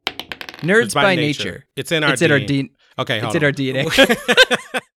Nerds by nature. It's in our DNA. Okay, hold on. It's in our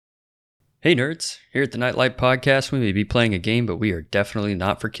DNA. Hey nerds, here at the Nightlight Podcast we may be playing a game, but we are definitely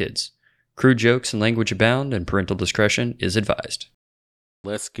not for kids. Crude jokes and language abound, and parental discretion is advised.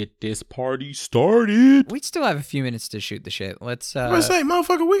 Let's get this party started. We still have a few minutes to shoot the shit. Let's I say,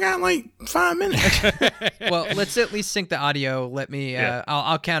 motherfucker, we got like 5 minutes. Well, let's at least sync the audio. Let me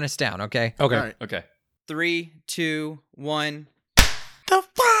I'll count us down, okay? Okay. All right. Okay. 3, 2, 1. The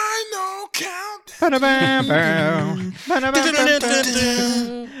final count.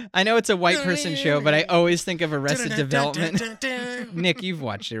 I know it's a white person show, but I always think of Arrested Development. Nick, you've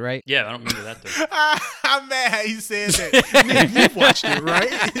watched it, right? Yeah, I don't remember that though. I'm mad how you said that. Nick, you've watched it,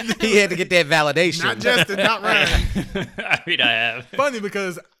 right? He had to get that validation. Not Justin, not Ryan. I mean, I have. Funny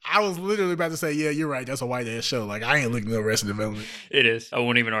because I was literally about to say, yeah, you're right. That's a white ass show. Like, I ain't looking at Arrested Development. It is. I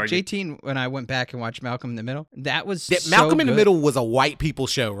won't even argue. JT, when I went back and watched Malcolm in the Middle, that was Malcolm in the good. Middle was a white people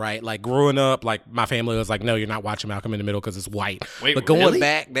show, right? Like growing up, like my family was like, no, you're not watching Malcolm in the Middle because it's white. Wait, but going really?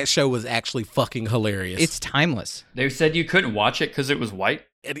 back, that show was actually fucking hilarious. It's timeless. They said you couldn't watch it because it was white?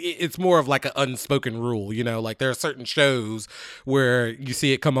 It's more of like an unspoken rule, you know, like there are certain shows where you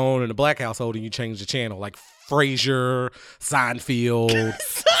see it come on in a black household and you change the channel, like Frasier, Seinfeld,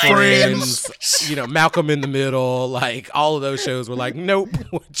 Friends, you know, Malcolm in the Middle, like all of those shows were like, nope,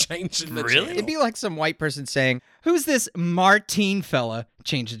 we're changing the channel. It'd be like some white person saying, who's this Martine fella?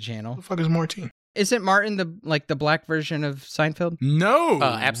 Change the channel. What the fuck is Martine? Isn't Martin the black version of Seinfeld? No.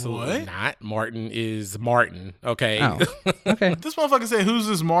 Absolutely not. Martin is Martin, okay? Oh, okay. This motherfucker said, who's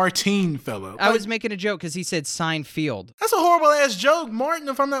this Martine fellow? I was making a joke because he said Seinfeld. That's a horrible ass joke. Martin,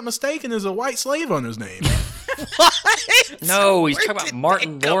 if I'm not mistaken, is a white slave owner's name. No, he's talking about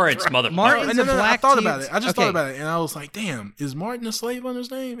Martin Lawrence, motherfucker. Martin's a black I thought teen- about it. I just thought about it, and I was like, damn, is Martin a slave owner's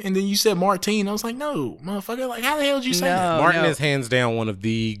name? And then you said Martine. I was like, no, motherfucker. Like, how the hell did you say that? Martin is hands down one of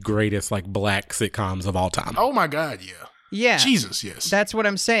the greatest like black sitcoms of all time. Oh my God, yeah. Yeah. Jesus, yes. That's what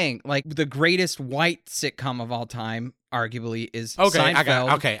I'm saying. Like, the greatest white sitcom of all time, arguably, is Okay, Seinfeld.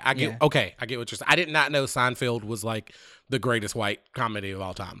 I get what you're saying. I did not know Seinfeld was like the greatest white comedy of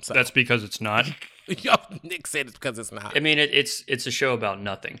all time. So. That's because it's not. Nick said it's because it's not. I mean, it's a show about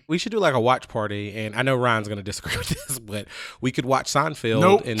nothing. We should do like a watch party, and I know Ryan's going to disagree with this, but we could watch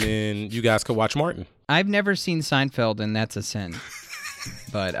Seinfeld, and then you guys could watch Martin. I've never seen Seinfeld, and that's a sin.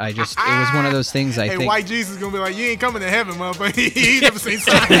 But it was one of those things I think. Hey, white Jesus is going to be like, you ain't coming to heaven, motherfucker. He ain't never seen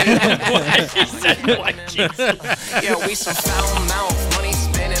Seinfeld. He said white Jesus. Yeah, we some foul mouth, money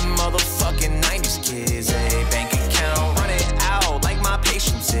spending motherfucking 90s kids, a bank account, run it out like my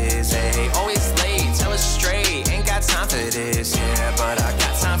patience is, a always late, tell us straight, ain't got time for this, yeah, but I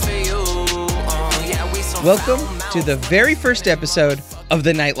got time for you, yeah, we some Welcome foul mouth, to the very first episode of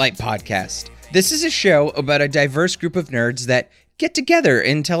the Nightlight Podcast. This is a show about a diverse group of nerds that get together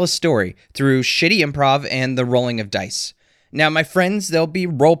and tell a story through shitty improv and the rolling of dice. Now, my friends, they'll be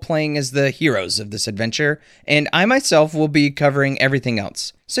role-playing as the heroes of this adventure, and I myself will be covering everything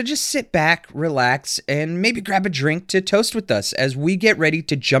else. So just sit back, relax, and maybe grab a drink to toast with us as we get ready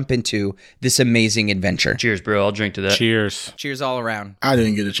to jump into this amazing adventure. Cheers, bro. I'll drink to that. Cheers. Cheers all around. I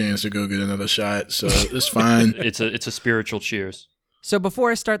didn't get a chance to go get another shot, so it's fine. It's a spiritual cheers. So before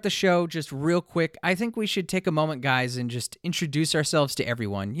I start the show, just real quick, I think we should take a moment, guys, and just introduce ourselves to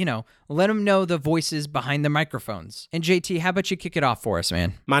everyone. You know, let them know the voices behind the microphones. And JT, how about you kick it off for us,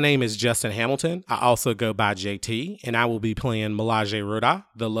 man? My name is Justin Hamilton. I also go by JT, and I will be playing Melage Roda,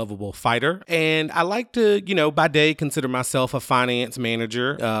 the lovable fighter. And I like to, you know, by day consider myself a finance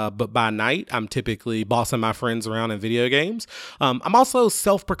manager, but by night, I'm typically bossing my friends around in video games. I'm also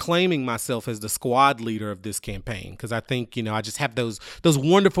self-proclaiming myself as the squad leader of this campaign, because I think, you know, I just have those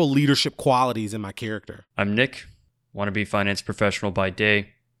wonderful leadership qualities in my character. I'm Nick, wannabe finance professional by day,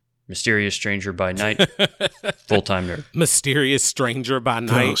 mysterious stranger by night, full-time nerd. Mysterious stranger by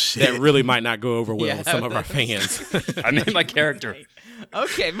night. shit. That really might not go over well Yeah, with some of our fans. I made my character.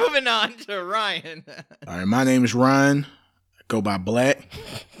 Okay, moving on to Ryan. All right, my name is Ryan. I go by Black.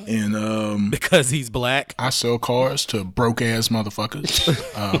 And Because he's black. I sell cars to broke-ass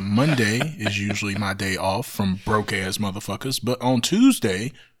motherfuckers. Monday is usually my day off from broke-ass motherfuckers. But on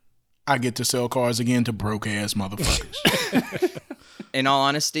Tuesday, I get to sell cars again to broke-ass motherfuckers. In all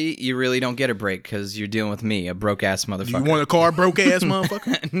honesty, you really don't get a break because you're dealing with me, a broke-ass motherfucker. You want a car, broke-ass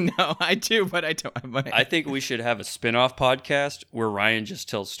motherfucker? No, I do, but I don't. I think we should have a spin-off podcast where Ryan just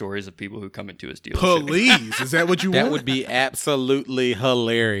tells stories of people who come into his dealership. Please. Is that what you want? That would be absolutely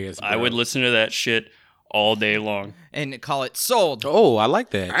hilarious. Bro. I would listen to that shit all day long. And call it Sold. Oh, I like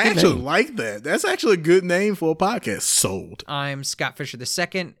that. I actually like that. That's actually a good name for a podcast. Sold. I'm Scott Fisher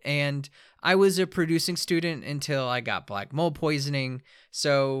II, and I was a producing student until I got black mold poisoning.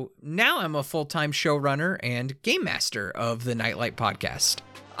 So now I'm a full-time showrunner and game master of the Nightlight podcast.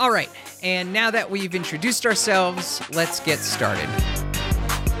 All right, and now that we've introduced ourselves, let's get started.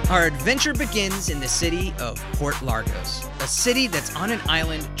 Our adventure begins in the city of Port Largos, a city that's on an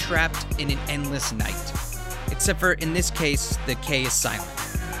island trapped in an endless night. Except for, in this case, the K is silent.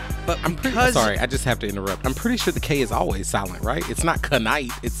 But because... Sorry, I just have to interrupt. I'm pretty sure the K is always silent, right? It's not knight,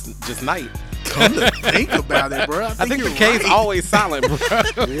 it's just night. Come to think about it, bro. I think the K is always silent, bro.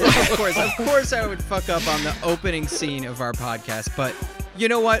 Of course I would fuck up on the opening scene of our podcast, but you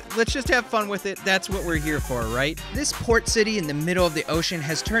know what? Let's just have fun with it. That's what we're here for, right? This port city in the middle of the ocean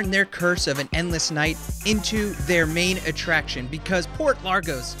has turned their curse of an endless night into their main attraction because Port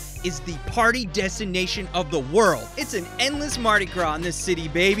Largos is the party destination of the world. It's an endless Mardi Gras in this city,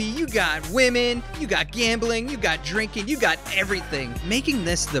 baby. You got women, you got gambling, you got drinking, you got everything, making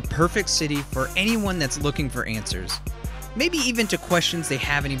this the perfect city for anyone that's looking for answers. Maybe even to questions they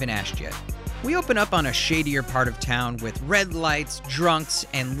haven't even asked yet. We open up on a shadier part of town with red lights, drunks,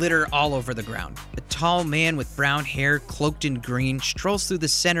 and litter all over the ground. A tall man with brown hair cloaked in green strolls through the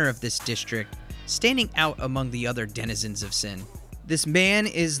center of this district, standing out among the other denizens of sin. This man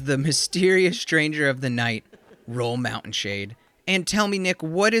is the mysterious stranger of the night, Roll Mountainshade. And tell me, Nick,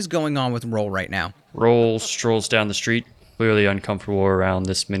 what is going on with Roll right now? Roll strolls down the street, clearly uncomfortable around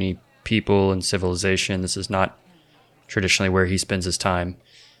this many people and civilization. This is not traditionally where he spends his time.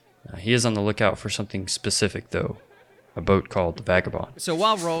 He is on the lookout for something specific, though. A boat called the Vagabond. So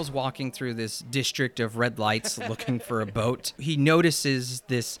while Roll's walking through this district of red lights looking for a boat, he notices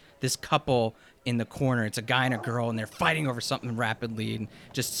this couple in the corner. It's a guy and a girl, and they're fighting over something rapidly and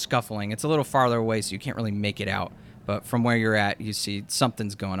just scuffling. It's a little farther away, so you can't really make it out. But from where you're at, you see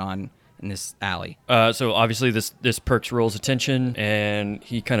something's going on in this alley. So obviously this perks Roll's attention, and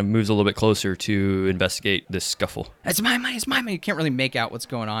he kind of moves a little bit closer to investigate this scuffle. It's my money, it's my money. You can't really make out what's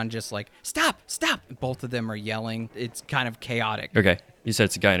going on, just like, stop. Both of them are yelling. It's kind of chaotic. Okay, you said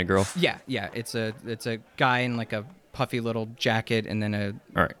it's a guy and a girl? Yeah, it's a guy in like a puffy little jacket and then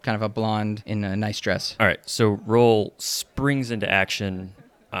All right. kind of a blonde in a nice dress. All right, so Roll springs into action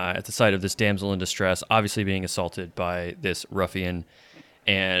at the sight of this damsel in distress, obviously being assaulted by this ruffian.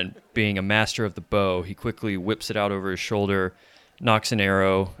 And being a master of the bow, he quickly whips it out over his shoulder, nocks an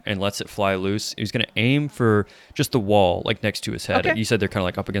arrow, and lets it fly loose. He's going to aim for just the wall, like next to his head. Okay. You said they're kind of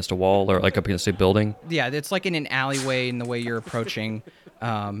like up against a wall or like up against a building? Yeah, it's like in an alleyway in the way you're approaching.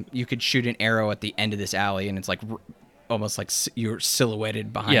 You could shoot an arrow at the end of this alley, and it's like almost like you're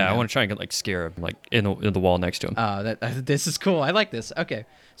silhouetted behind Yeah, him. I want to try and get like scare him, like in the wall next to him. This is cool. I like this. Okay,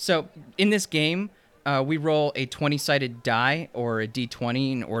 so in this game, we roll a 20-sided die or a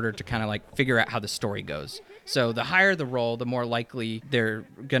d20 in order to kind of like figure out how the story goes. So the higher the roll, the more likely they're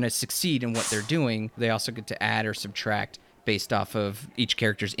going to succeed in what they're doing. They also get to add or subtract based off of each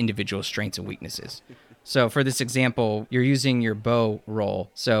character's individual strengths and weaknesses. So for this example, you're using your bow roll.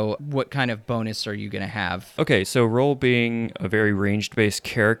 So what kind of bonus are you going to have? Okay, so Roll being a very ranged-based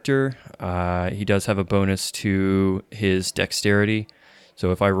character, he does have a bonus to his dexterity.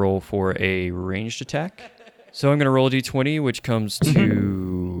 So if I roll for a ranged attack, so I'm going to roll a d20, which comes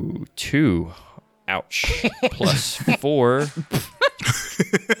to 2. Ouch. Plus 4. Is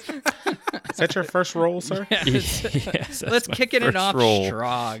that your first roll, sir? Yes, Let's kick it off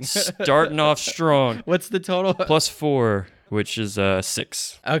strong. Starting off strong. What's the total? Plus 4, which is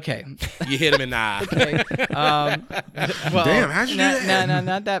 6. Okay. You hit him in the eye. Okay. Well, Damn, how'd you do that? No,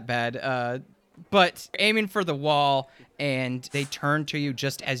 not that bad. But aiming for the wall, and they turn to you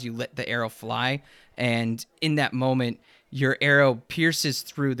just as you let the arrow fly. And in that moment, your arrow pierces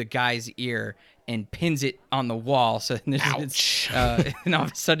through the guy's ear and pins it on the wall. So Ouch. And all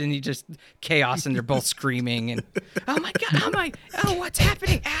of a sudden, you just chaos, and they're both screaming. And oh my god, what's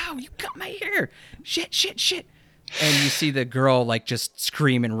happening? Ow, you cut my hair! Shit! And you see the girl like just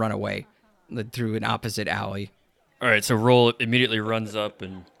scream and run away through an opposite alley. All right, so Roll immediately runs up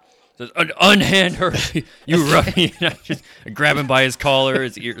and says, "Unhand her, you ruffian!" I just grab him by his collar.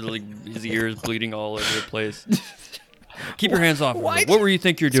 His ear is bleeding all over the place. Keep your hands off of her. What were you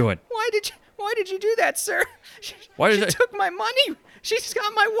think you're doing? Why did you do that, sir? She took my money. She's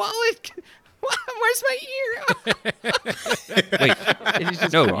got my wallet. Where's my ear? Wait,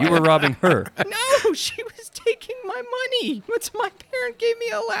 no, you were robbing her. No, she was taking my money. What's my parent gave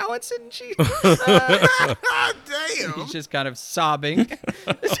me allowance, and she. Damn. He's just kind of sobbing.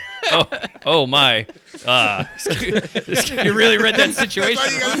 Oh my. You really read that situation.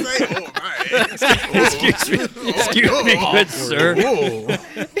 That's all you gotta say. Oh, my. Excuse me, good sir. Whoa.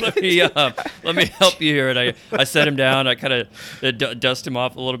 let me help you here. And I set him down. I kind of dust him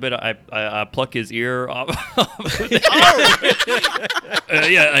off a little bit. I pluck his ear off.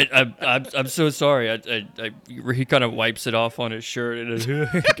 I'm so sorry. He kind of wipes it off on his shirt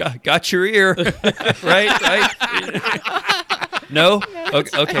and got your ear, right? No?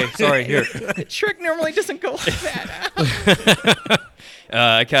 Okay, sorry. Here. Trick normally doesn't go like that.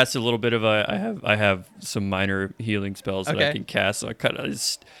 I cast a little bit of I have some minor healing spells that I can cast. So I kind of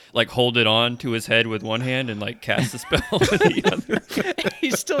just like hold it on to his head with one hand and like cast the spell with the other.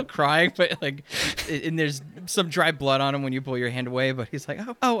 He's still crying, but like, and there's some dry blood on him when you pull your hand away. But he's like,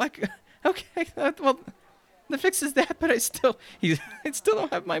 okay, well, the fix is that. But I still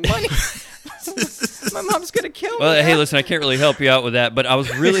don't have my money. My mom's gonna kill me. Well, hey, listen, I can't really help you out with that, but I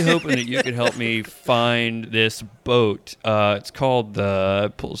was really hoping that you could help me find this boat. It's called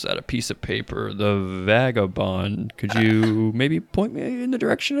pulls out a piece of paper, the Vagabond. Could you maybe point me in the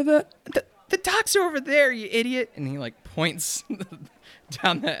direction of that? The docks are over there, you idiot. And he like points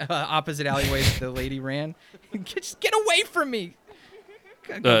down the opposite alleyway that the lady ran. Just get away from me.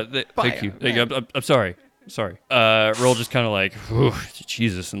 Thank you. I'm sorry. Roll just kind of like,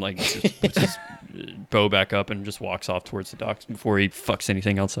 Jesus, and like just puts his bow back up and just walks off towards the docks before he fucks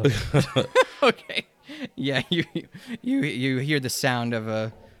anything else up. Okay. Yeah, you hear the sound of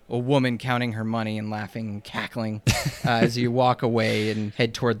a woman counting her money and laughing and cackling as you walk away and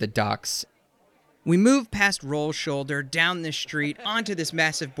head toward the docks. We move past Roll's shoulder, down this street, onto this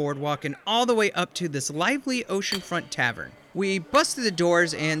massive boardwalk, and all the way up to this lively oceanfront tavern. We bust through the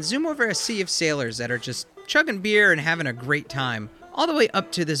doors and zoom over a sea of sailors that are just chugging beer and having a great time, all the way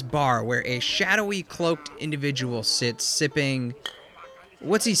up to this bar where a shadowy cloaked individual sits sipping...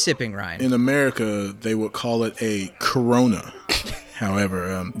 What's he sipping, Ryan? In America, they would call it a Corona.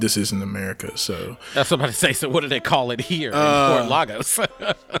 However, this isn't America, so... That's what I'm about to say. So what do they call it here in Fort Lagos?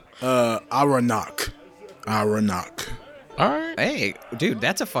 Aranak. All right. Hey, dude,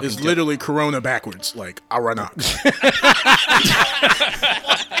 that's a fucking It's joke. literally Corona backwards, like Aranak.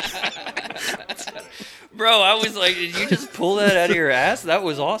 Bro, I was like, did you just pull that out of your ass? That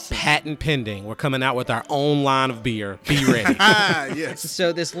was awesome. Patent pending. We're coming out with our own line of beer. Be ready. Yes.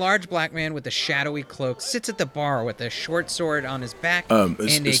 So this large black man with a shadowy cloak sits at the bar with a short sword on his back and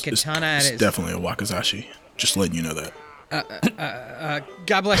a katana at It's his... definitely a wakizashi. Just letting you know that.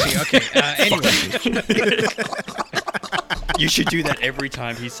 God bless you. Okay, anyway. You should do that every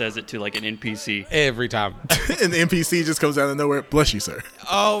time he says it to like an NPC. Every time. And the NPC just comes out of nowhere. Bless you, sir.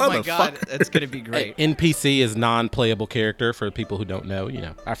 Oh my God, that's going to be great. NPC is non-playable character for people who don't know. You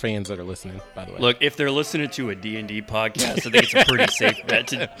know, our fans that are listening, by the way. Look, if they're listening to a D&D podcast, I think it's a pretty safe bet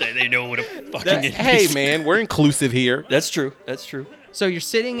that they know what a fucking NPC. Hey, man, we're inclusive here. That's true. So you're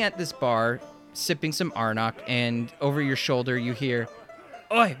sitting at this bar, sipping some Arnok, and over your shoulder you hear,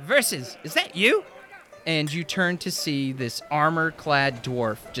 "Oi, Versus, is that you?" And you turn to see this armor-clad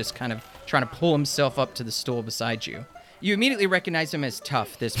dwarf just kind of trying to pull himself up to the stool beside you. You immediately recognize him as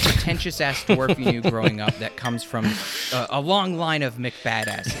Tough, this pretentious-ass dwarf you knew growing up that comes from a long line of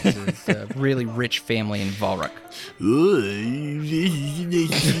McBadasses. It's a really rich family in Volruk.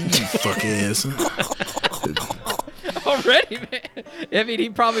 Fuck ass. Already, man. I mean, he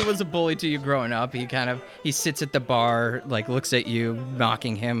probably was a bully to you growing up. He sits at the bar, like looks at you,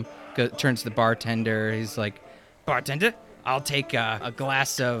 mocking him, turns to the bartender. He's like, "Bartender, I'll take a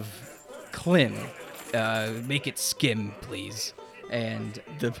glass of Klim. Make it skim, please." And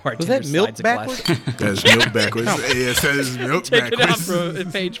the bartender Was that milk slides a backwards? glass. That's milk backwards. Yes, that is milk Take it out backwards. from a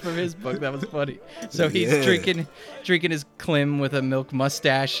page from his book. That was funny. So he's drinking his Klim with a milk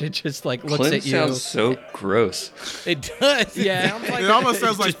mustache. It just like looks Clint at you. sounds so gross. It does. Yeah. Sounds like It almost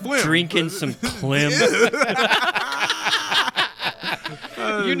sounds like Just Flim. drinking some Klim.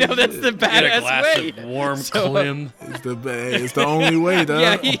 You know that's the Get a badass glass way. of warm Klim. It's the only way, dog.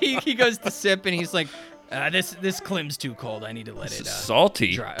 Yeah, he goes to sip and he's like, this Klim's too cold. I need to let it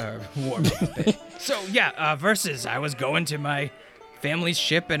Salty. warm up a bit. So yeah, Versus, I was going to my family's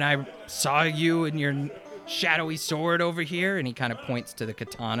ship and I saw you and your shadowy sword over here, and he kind of points to the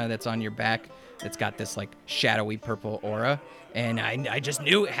katana that's on your back. It's got this like shadowy purple aura, and I just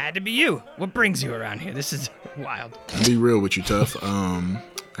knew it had to be you. What brings you around here? This is wild. I'll be real with you, Tough.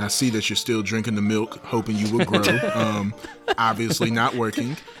 I see that you're still drinking the milk, hoping you will grow. Obviously not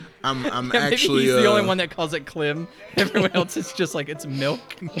working. I'm Maybe actually he's the only one that calls it Klim. Everyone else is just like, it's milk.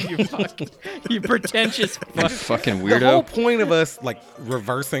 You pretentious fuck. Fucking The whole weirdo. point of us like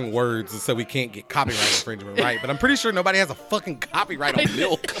reversing words is so we can't get copyright infringement, right? But I'm pretty sure nobody has a fucking copyright on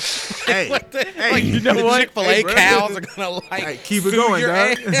milk. Hey, Like, you know what? Chick-fil-A Hey, bro. cows are gonna like Hey, keep it sue going, your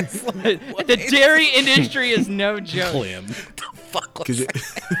dog. ass. Like, The dairy industry is no joke. Klim. What the fuck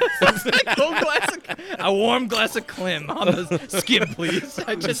A warm glass of Klim on the skim, please.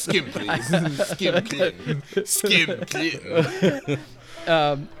 Skim, please. Skim, Clinton. Skim, Clinton.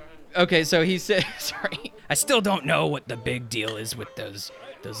 Okay, so he said, sorry, I still don't know what the big deal is with those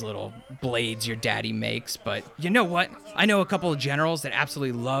little blades your daddy makes, but you know what? I know a couple of generals that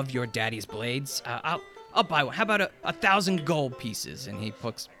absolutely love your daddy's blades. I'll buy one. How about 1,000 gold pieces? And he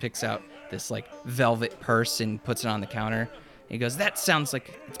picks out this like velvet purse and puts it on the counter. He goes, that sounds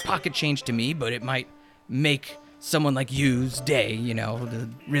like it's pocket change to me, but it might make someone like you's day, to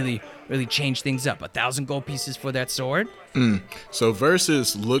really, really change things up. 1,000 gold pieces for that sword. So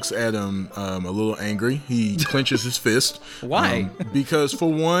Versus looks at him a little angry. He clenches his fist. Why? Because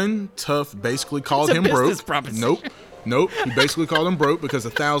for one, Tough basically called It's a him broke. business proposition. Nope. He basically called him broke because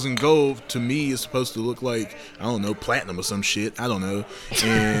 1,000 gold to me is supposed to look like, I don't know, platinum or some shit. I don't know.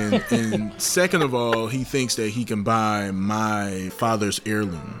 And second of all, he thinks that he can buy my father's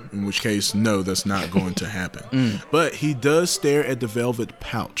heirloom, in which case, no, that's not going to happen. But he does stare at the velvet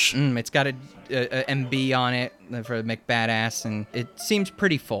pouch. It's got a MB on it for McBadass, and it seems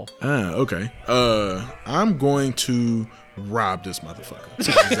pretty full. Okay. I'm going to rob this motherfucker.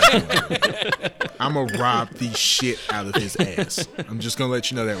 Exactly. I'm gonna rob the shit out of his ass. I'm just gonna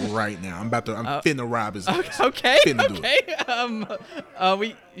let you know that right now. I'm finna rob his ass. Okay. Finna do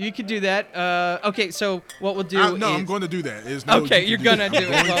it. You could do that. Okay, so what we'll do is... I'm going to do that. You're gonna do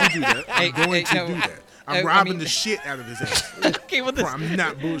it. I'm going to do that. I'm going to do that. I'm robbing the shit out of his ass. Okay, well, I'm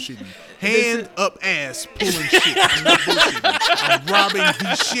not bullshitting. Hand up ass pulling shit. I'm not bullshitting. I'm robbing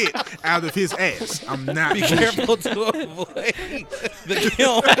the shit out of his ass. I'm not Be bullshitting. careful to avoid the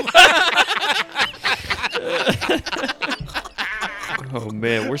kill. Oh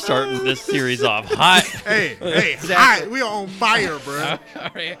man, we're starting this series off hot. Hey, hot. We are on fire, bro. All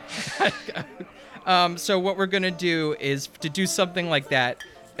right. So what we're gonna do is to do something like that.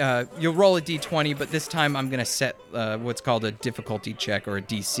 You'll roll a d20, but this time I'm gonna set what's called a difficulty check or a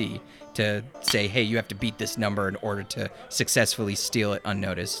DC to say, hey, you have to beat this number in order to successfully steal it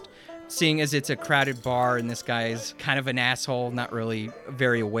unnoticed. Seeing as it's a crowded bar and this guy's kind of an asshole, not really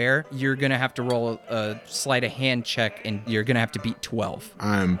very aware, you're gonna have to roll a sleight of hand check, and you're gonna have to beat 12.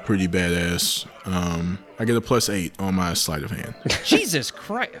 I'm pretty badass. I get a +8 on my sleight of hand. Jesus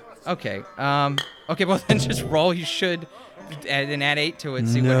Christ. Okay. Okay. Well, then just roll. You should add 8 to it.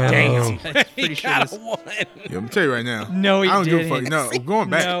 See what happens. I'm pretty sure. Got this- one. Yeah, I'm gonna tell you right now. No, he I don't give a didn't. fuck. No, I'm going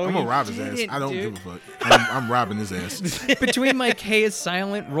back. No, I'm gonna you rob his ass. didn't, I don't dude. give a fuck. I'm robbing his ass. Between my K is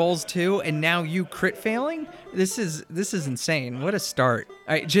silent, rolls 2, and now you crit failing. This is insane. What a start. All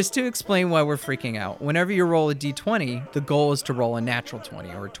right, just to explain why we're freaking out. Whenever you roll a d20, the goal is to roll a natural 20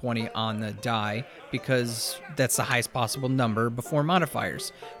 or a 20 on the die, because that's the highest possible number before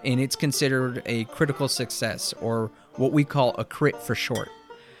modifiers, and it's considered a critical success, or what we call a crit for short.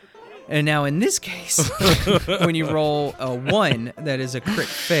 And now in this case, when you roll a 1, that is a crit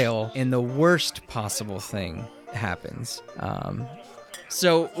fail, and the worst possible thing happens.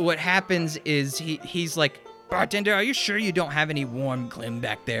 So what happens is he's like, bartender, are you sure you don't have any warm Klim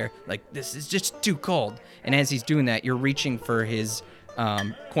back there? Like, this is just too cold. And as he's doing that, you're reaching for his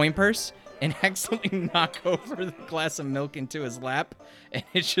coin purse and accidentally knock over the glass of milk into his lap. And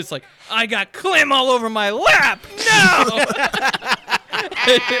it's just like, I got Klim all over my lap! No!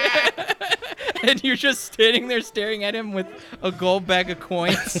 And you're just standing there staring at him with a gold bag of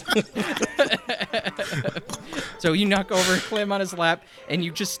coins. So you knock over Klim on his lap, and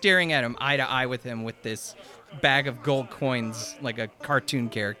you're just staring at him eye to eye with him with this bag of gold coins like a cartoon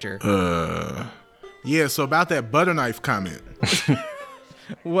character. Yeah, so about that butter knife comment.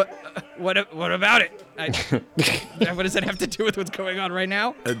 What about it? What does that have to do with what's going on right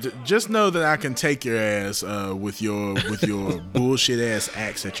now? Just know that I can take your ass with your bullshit ass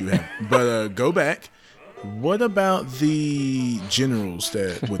axe that you have. But go back. What about the generals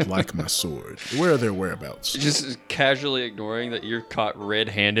that would like my sword? Where are their whereabouts? Just casually ignoring that you're caught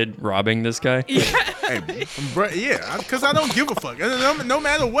red-handed robbing this guy. Hey, bro, yeah, because I don't give a fuck. No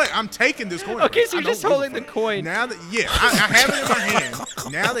matter what, I'm taking this coin. Okay, bro. so you're I don't just give a holding the fuck. coin. Now that I have it in my hand.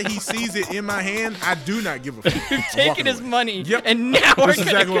 Now that he sees it in my hand, I do not give a fuck. You're taking his money. Yep. And now we're That's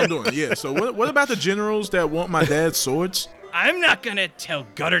gonna exactly what I'm doing. Yeah. So what about the generals that want my dad's swords? I'm not gonna tell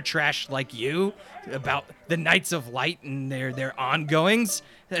gutter trash like you about the Knights of Light and their ongoings,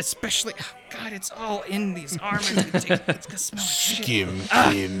 especially. Oh God, it's all in these armors. It's gonna smell like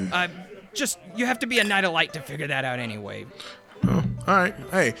shit. Just you have to be a Knight of Light to figure that out anyway. Oh, all right.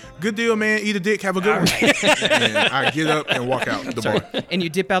 Hey, good deal, man. Eat a dick. Have a good one. And I get up and walk out the bar. And you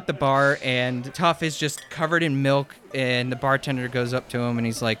dip out the bar, and Tough is just covered in milk, and the bartender goes up to him, and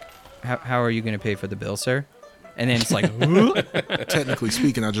he's like, how are you gonna pay for the bill, sir? And then it's like, Technically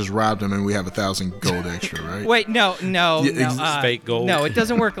speaking, I just robbed him and we have 1,000 gold extra, right? wait, no. Fake gold. No, it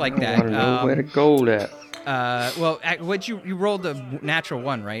doesn't work like I that. want to know where the gold at. What you rolled a natural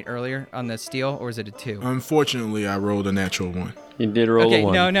 1, right, earlier on the steel, or was it a 2? Unfortunately, I rolled a natural 1. You did roll a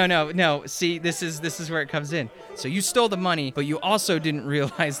 1. No. See, this is where it comes in. So you stole the money, but you also didn't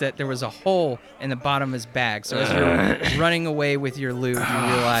realize that there was a hole in the bottom of his bag. So as you're running away with your loot, you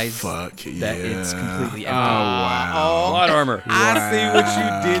realize that it's completely empty. Oh, wow. Plot armor. I see what you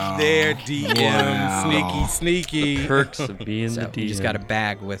did there, DM. Sneaky. Perks of being the So DM. you just got a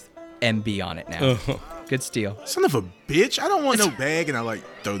bag with MB on it now. Good steal. Son of a bitch. I don't want no bag, and I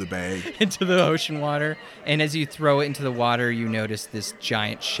throw the bag. Into the ocean water. And as you throw it into the water, you notice this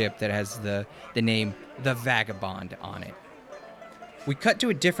giant ship that has the name The Vagabond on it. We cut to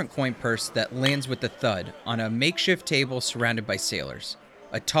a different coin purse that lands with a thud on a makeshift table surrounded by sailors.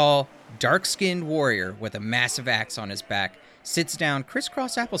 A tall, dark-skinned warrior with a massive axe on his back sits down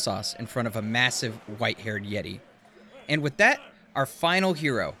crisscross applesauce in front of a massive white-haired yeti. And with that, our final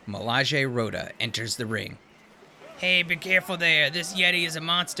hero, Melage Rhoda, enters the ring. Hey, be careful there. This yeti is a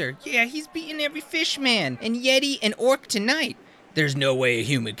monster. Yeah, he's beating every fish man and yeti and orc tonight. There's no way a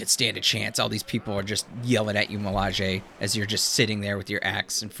human could stand a chance. All these people are just yelling at you, Melage, as you're just sitting there with your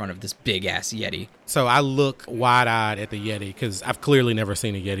axe in front of this big-ass yeti. So I look wide-eyed at the Yeti because I've clearly never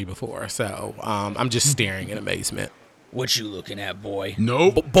seen a Yeti before. So I'm just staring in amazement. What you looking at, boy?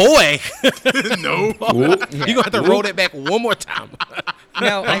 Nope. Boy, No. you're gonna have to roll that back one more time.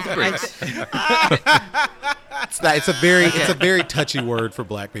 No, It's a very touchy word for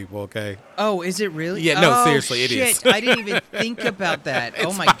black people. Okay. Oh, is it really? Yeah, no, Oh, seriously, it shit. is. I didn't even think about that.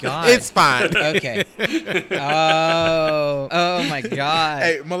 Oh, my God. It's fine. Okay. Oh, my God.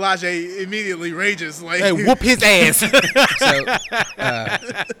 Hey, Melage immediately rages like. Hey, whoop his ass. So,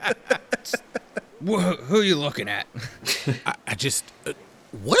 who are you looking at? I just,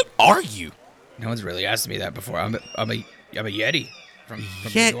 what are you? No one's really asked me that before. I'm a Yeti from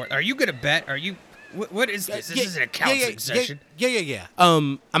Yeah. the north. Are you gonna bet? Are you? What is this? This is an counseling session. Yeah.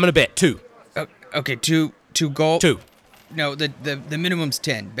 I'm gonna bet 2. Oh, okay, two gold. 2. No, the minimum's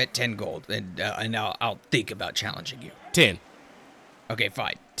 10. Bet 10 gold, and I'll think about challenging you. 10. Okay,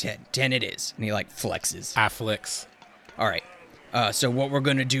 fine. 10. 10 it is. And he flexes. I flex. All right. So what we're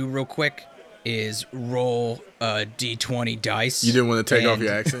gonna do real quick is roll a d20 dice. You didn't want to take off and-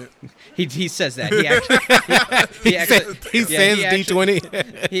 your accent? He says that. He says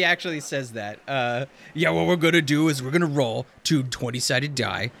D20. He actually says that. What we're going to do is we're going to roll 2 20-sided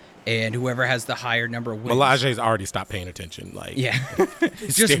die, and whoever has the higher number wins. Melage's already stopped paying attention. Yeah.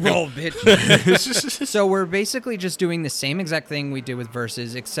 Just roll, bitch. So we're basically just doing the same exact thing we did with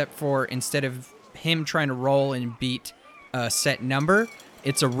Versus, except for instead of him trying to roll and beat a set number,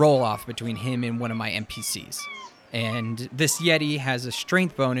 it's a roll-off between him and one of my NPCs. And this Yeti has a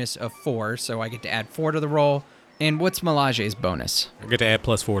strength bonus of 4, so I get to add 4 to the roll. And what's Melage's bonus? I get to add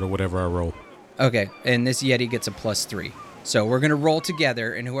 +4 to whatever I roll. Okay, and this Yeti gets a +3. So we're going to roll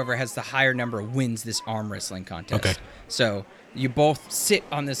together, and whoever has the higher number wins this arm wrestling contest. Okay. So you both sit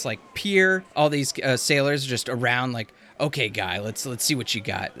on this, pier, all these sailors just around, okay, guy, let's see what you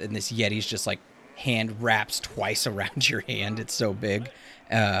got. And this Yeti's just, hand wraps twice around your hand. It's so big.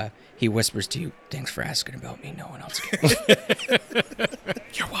 He whispers to you, "Thanks for asking about me. No one else cares."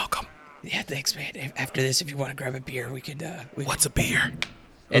 You're welcome. Yeah, thanks, man. After this, if you want to grab a beer, we could. What's a beer?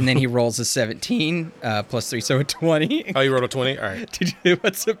 And then he rolls a 17 +3, so a 20. Oh, you rolled a 20? All right.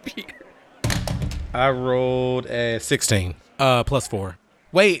 What's a beer? I rolled a 16. +4.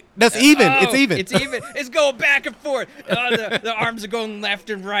 Wait, that's even. It's even. It's even. It's going back and forth. The arms are going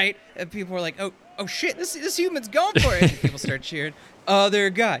left and right, and people are like, "Oh shit! This human's going for it!" And people start cheering. Other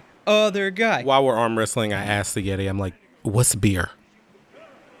guy. While we're arm wrestling, I asked the Yeti, I'm like, "What's beer?"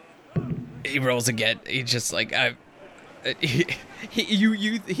 He rolls again. He's just like,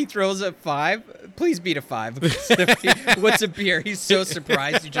 he throws a 5. Please beat a 5. What's a beer? He's so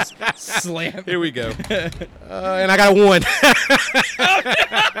surprised. You just slam. Here we go. And I got a 1.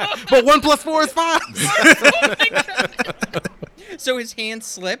 But 1 + 4 is 5. Oh my God. So his hand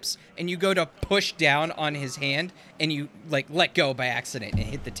slips, and you go to push down on his hand, and you let go by accident and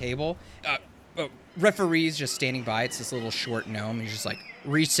hit the table. Referee's just standing by. It's this little short gnome. He's just like,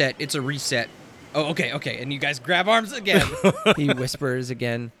 "Reset. It's a reset." Oh, okay. And you guys grab arms again. He whispers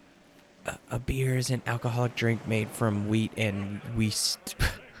again. A beer is an alcoholic drink made from wheat and yeast.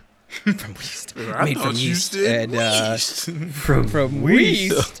 From yeast. Made from yeast. And from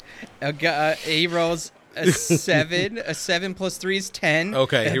yeast. He rolls a 7. A 7 + 3 is 10.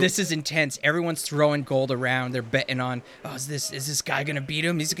 Okay. This is intense. Everyone's throwing gold around. They're betting on, is this guy gonna beat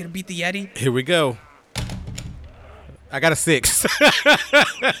him? Is he gonna beat the Yeti? Here we go. I got a 6.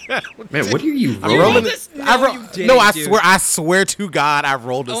 Man, what are you I'm rolling rolling? this. I swear to God, I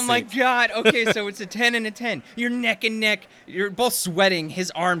rolled a 6. Oh my God. Okay, so it's a 10 and a 10. You're neck and neck. You're both sweating.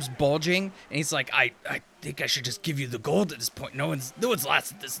 His arm's bulging, and he's like, I think I should just give you the gold at this point. No one's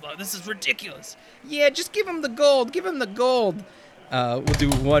lasted this long. This is ridiculous. Yeah, just give him the gold. Give him the gold. We'll do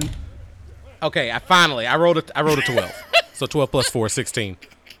one. Okay, I rolled a 12. So 12 plus 4, 16.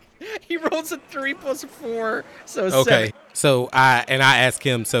 He rolls a 3 plus 4, so Okay. 7. So I ask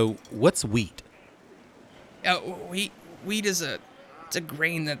him, so what's wheat? Wheat is it's a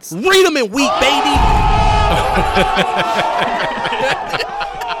grain that's... Read them in wheat, baby!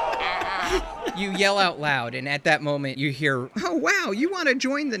 You yell out loud, and at that moment you hear, "Oh wow, you want to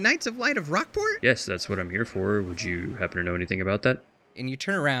join the Knights of Light of Rockport?" Yes, that's what I'm here for. Would you happen to know anything about that? And you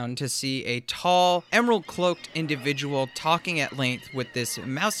turn around to see a tall, emerald-cloaked individual talking at length with this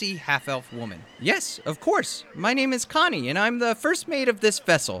mousy half-elf woman. "Yes, of course. My name is Connie, and I'm the first mate of this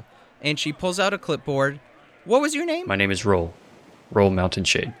vessel." And she pulls out a clipboard. "What was your name?" My name is Roll Mountain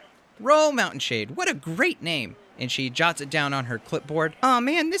Shade. Roll Mountain Shade. What a great name. And she jots it down on her clipboard. "Oh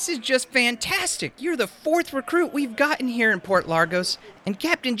man, this is just fantastic. You're the 4th recruit we've gotten here in Port Largos. And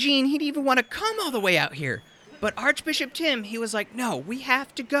Captain Gene, he'd even want to come all the way out here. But Archbishop Tim, he was like, no, we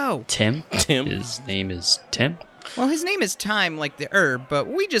have to go." Tim? Tim. His name is Tim? Well, his name is Time, like the herb, but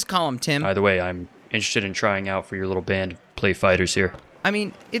we just call him Tim. By the way, I'm interested in trying out for your little band of play fighters here. I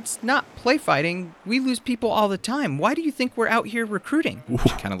mean, it's not play fighting. We lose people all the time. Why do you think we're out here recruiting? She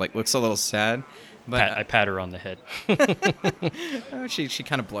kind of like looks a little sad. But I pat her on the head. She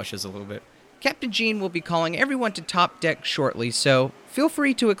kind of blushes a little bit. Captain Gene will be calling everyone to top deck shortly, so feel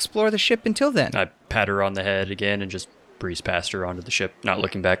free to explore the ship until then. I pat her on the head again and just breeze past her onto the ship, not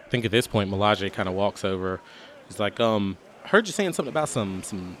looking back. I think at this point, Melage kind of walks over. He's like, heard you saying something about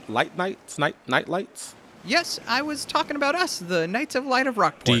some night lights? Yes, I was talking about us, the Knights of Light of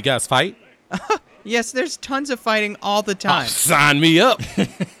Rockport. Do you guys fight? Yes, there's tons of fighting all the time. Oh, sign me up.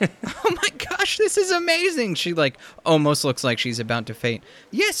 Oh my gosh, this is amazing. She almost looks like she's about to faint.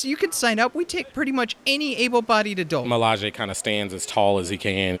 Yes, you can sign up. We take pretty much any able-bodied adult. Melage kind of stands as tall as he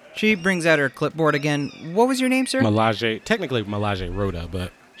can. She brings out her clipboard again. What was your name, sir? Technically Melage Rhoda,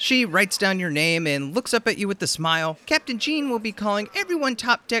 but... She writes down your name and looks up at you with a smile. Captain Gene will be calling everyone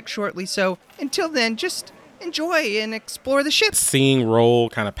top deck shortly, so until then, just enjoy and explore the ship. Seeing Roll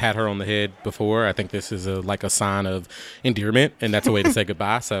kind of pat her on the head before, I think this is a sign of endearment, and that's a way to say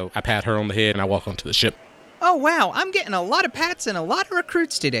goodbye. So I pat her on the head and I walk onto the ship. "Oh wow, I'm getting a lot of pats and a lot of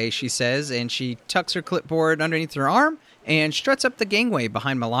recruits today," she says, and she tucks her clipboard underneath her arm and struts up the gangway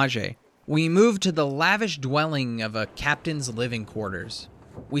behind Melage. We move to the lavish dwelling of a captain's living quarters.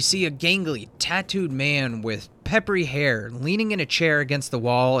 We see a gangly, tattooed man with peppery hair leaning in a chair against the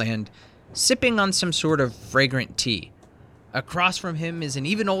wall and sipping on some sort of fragrant tea. Across from him is an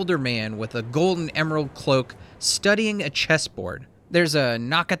even older man with a golden emerald cloak studying a chessboard. There's a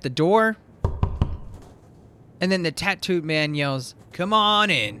knock at the door, and then the tattooed man yells, "Come on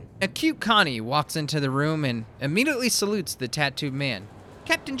in." A cute Connie walks into the room and immediately salutes the tattooed man.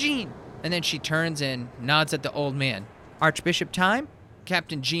 "Captain Gene." And then she turns and nods at the old man. "Archbishop Time?"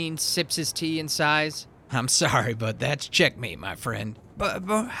 Captain Gene sips his tea and sighs. "I'm sorry, but that's checkmate, my friend. But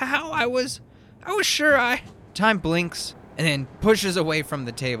how? I was sure I..." Time blinks and then pushes away from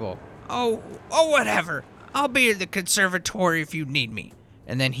the table. Oh, whatever. I'll be at the conservatory if you need me."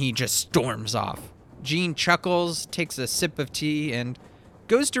 And then he just storms off. Gene chuckles, takes a sip of tea, and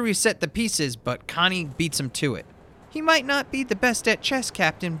goes to reset the pieces, but Connie beats him to it. "He might not be the best at chess,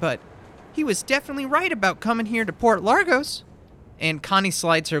 Captain, but he was definitely right about coming here to Port Largos." And Connie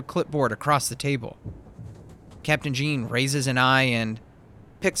slides her clipboard across the table. Captain Gene raises an eye and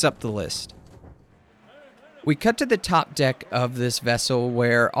picks up the list. We cut to the top deck of this vessel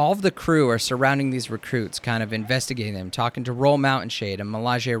where all of the crew are surrounding these recruits, kind of investigating them, talking to Roll Mountain Shade and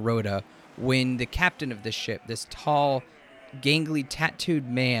Melage Rhoda, when the captain of the ship, this tall, gangly, tattooed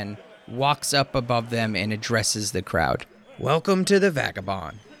man, walks up above them and addresses the crowd. "Welcome to the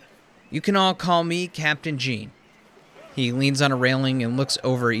Vagabond. You can all call me Captain Gene." He leans on a railing and looks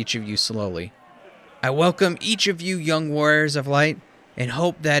over each of you slowly. "I welcome each of you young warriors of light and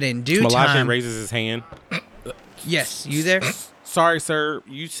hope that in due time..." Melage raises his hand. Yes, you there? "Sorry, sir.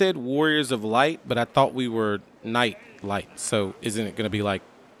 You said warriors of light, but I thought we were night light. So isn't it going to be like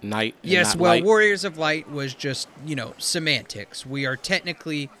night and Yes, not well, light?" Warriors of Light was just, semantics. We are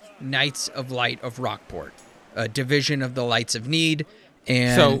technically Knights of Light of Rockport, a division of the Lights of Need,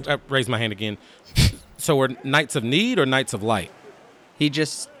 and... So, I raise my hand again. So we're Knights of Need or Knights of Light? He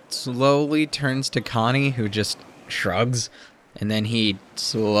just slowly turns to Connie, who just shrugs, and then he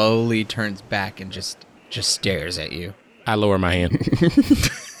slowly turns back and just stares at you. I lower my hand.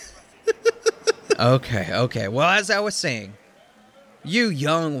 Okay. Well, as I was saying, you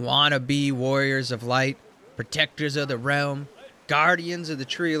young wannabe warriors of light, protectors of the realm, guardians of the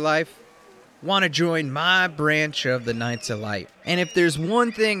tree of life, want to join my branch of the Knights of Light. And if there's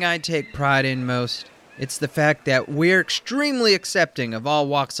one thing I take pride in most, it's the fact that we're extremely accepting of all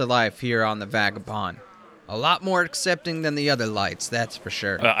walks of life here on the Vagabond. A lot more accepting than the other lights, that's for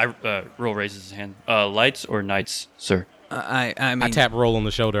sure. Roll raises his hand. Lights or knights, sir? I mean, I tap Roll on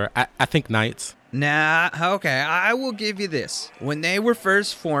the shoulder. I think knights. Nah, okay, I will give you this. When they were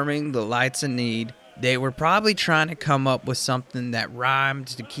first forming the Lights of Need, they were probably trying to come up with something that rhymed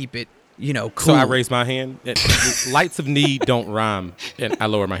to keep it, cool. So I raise my hand. Lights of need don't rhyme. And I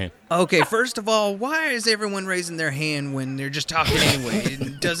lower my hand. Okay, first of all, why is everyone raising their hand when they're just talking anyway?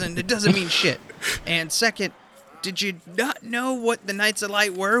 It doesn't mean shit. And second, did you not know what the Knights of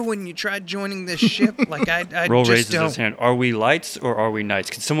Light were when you tried joining this ship? Like, I Roll just raises don't. his hand. Are we lights or are we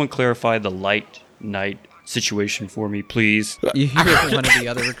knights? Can someone clarify the light knight situation for me, please? You hear one of the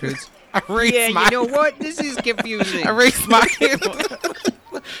other recruits? I raise Yeah, my you know what? This is confusing. I raise my hand.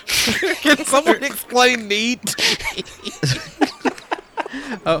 Can someone explain need?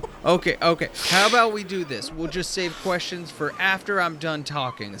 Oh, okay. How about we do this? We'll just save questions for after I'm done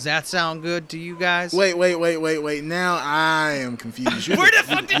talking. Does that sound good to you guys? Wait. Now I am confused. Where the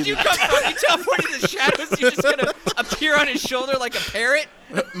fuck did you come from? You teleported in the shadows? You're just gonna appear on his shoulder like a parrot?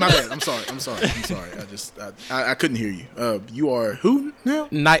 My bad. I'm sorry. I couldn't hear you. You are who now?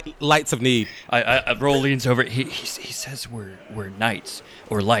 Lights of need. I Roll leans over. He says we're knights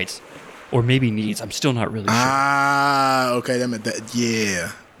or lights or maybe needs. I'm still not really sure. Okay. That meant that.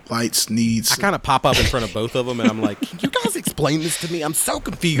 Yeah. Lights needs. I kind of pop up in front of both of them, and I'm like, "Can you guys explain this to me? I'm so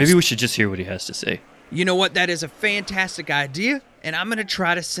confused." Maybe we should just hear what he has to say. You know what? That is a fantastic idea, and I'm gonna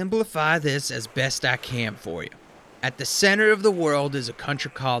try to simplify this as best I can for you. At the center of the world is a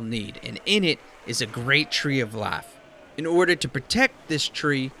country called Need, and in it is a great tree of life. In order to protect this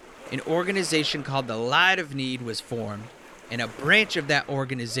tree, an organization called the Light of Need was formed, and a branch of that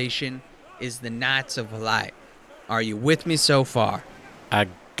organization is the Knights of Light. Are you with me so far? I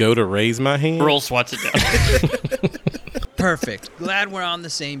go to raise my hand. Roll swats it down. Perfect. Glad we're on the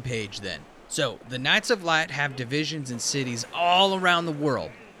same page then. So, the Knights of Light have divisions in cities all around the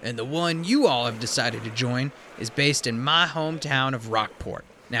world, and the one you all have decided to join is based in my hometown of Rockport.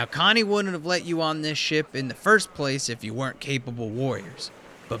 Now, Connie wouldn't have let you on this ship in the first place if you weren't capable warriors.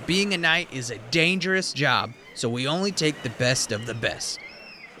 But being a knight is a dangerous job, so we only take the best of the best.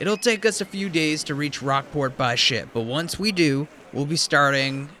 It'll take us a few days to reach Rockport by ship, but once we do, we'll be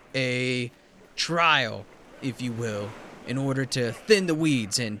starting a trial, if you will, in order to thin the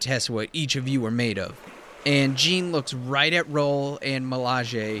weeds and test what each of you are made of. And Jean looks right at Roll and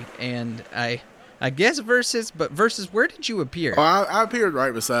Melage, and I guess Versus, where did you appear? Oh, I appeared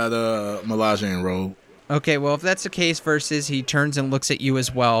right beside Melage and Roll. Okay, well, if that's the case, Versus, he turns and looks at you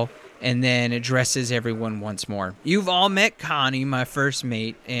as well, and then addresses everyone once more. You've all met Connie, my first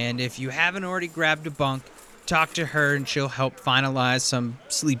mate, and if you haven't already grabbed a bunk, talk to her and she'll help finalize some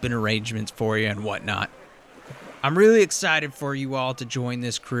sleeping arrangements for you and whatnot. I'm really excited for you all to join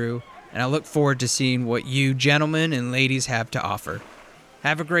this crew, and I look forward to seeing what you gentlemen and ladies have to offer.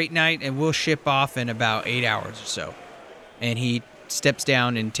 Have a great night, and we'll ship off in about 8 hours or so. And he steps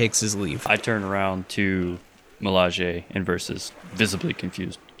down and takes his leave. I turn around to Melage and Versus, visibly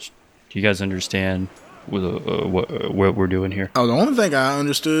confused. Do you guys understand what we're doing here? Oh, the only thing I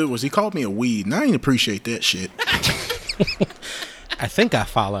understood was he called me a weed, and I didn't appreciate that shit. I think I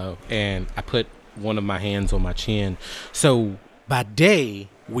follow, and I put one of my hands on my chin. So by day,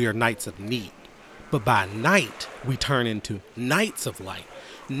 we are Knights of Need, but by night, we turn into Knights of Light,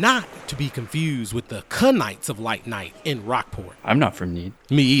 not to be confused with the Knights of Light Knight in Rockport. I'm not from Need.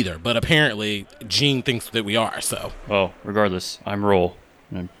 Me either, but apparently Gene thinks that we are, so. Well, regardless, I'm Roll,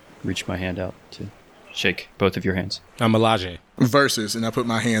 and I reach my hand out to shake both of your hands. I'm Melage. Versus, and I put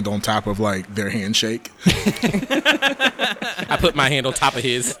my hand on top of, like, their handshake. I put my hand on top of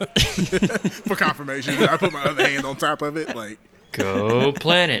his. For confirmation. I put my other hand on top of it, like. Go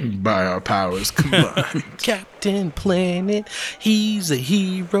Planet. By our powers combined. Captain Planet, he's a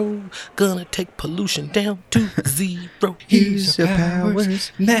hero, gonna take pollution down to zero. Use your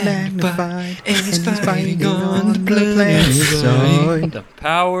powers magnified, and he's fighting on the planet. The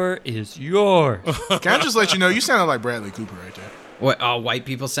power is yours. Can I just let you know, you sounded like Bradley Cooper right there. What, all white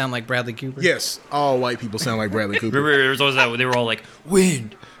people sound like Bradley Cooper? Yes, all white people sound like Bradley Cooper. Remember, there was always that, they were all like,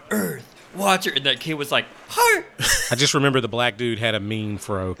 wind, earth, watch her. And that kid was like, heart. I just remember the black dude had a mean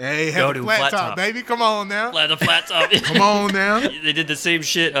fro. Hey, Go have to a flat flat top, top. baby. Come on now. The flat top. Come on now. They did the same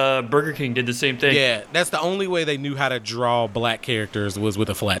shit. Burger King did the same thing. Yeah, that's the only way they knew how to draw black characters was with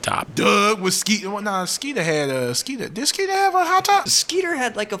a flat top. Doug was Skeeter. Nah, Skeeter had Skeeter. Did Skeeter have a high top? Skeeter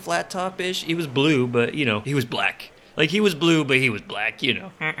had like a flat top-ish. He was blue, but, he was black. Like, he was blue, but he was black,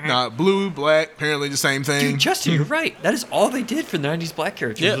 Nah, blue, black, apparently the same thing. Dude, Justin, you're right. That is all they did for the 90s black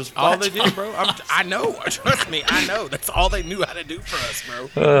characters. Yeah, was flat all they top. did, bro. I know. Trust me, I know. That's all they knew how to do for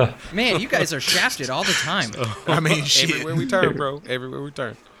us, bro. Man, you guys are shafted all the time. I mean, shit. Everywhere we turn, bro. Everywhere we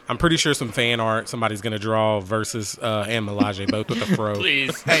turn. I'm pretty sure some fan art somebody's gonna draw Versus and Melage both with a fro.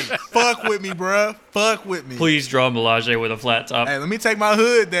 Please. Hey, fuck with me, bruh. Fuck with me. Please draw Melage with a flat top. Hey, let me take my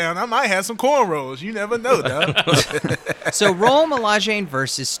hood down. I might have some cornrows. You never know, dog. So Roll, Melage, and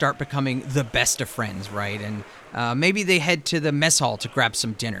Versus start becoming the best of friends, right? And maybe they head to the mess hall to grab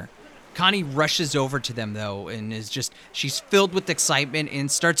some dinner. Connie rushes over to them, though, and she's filled with excitement and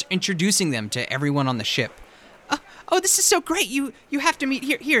starts introducing them to everyone on the ship. Oh, this is so great. You have to meet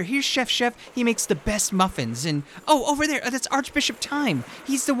here's Chef. He makes the best muffins. And over there, that's Archbishop Time.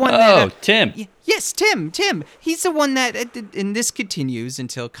 He's the one that Tim. Yes, Tim. He's the one that and this continues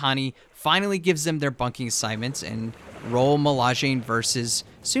until Connie finally gives them their bunking assignments, and Roll, Melage, and Versus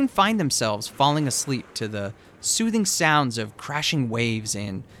soon find themselves falling asleep to the soothing sounds of crashing waves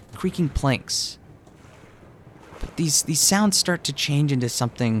and creaking planks. But these sounds start to change into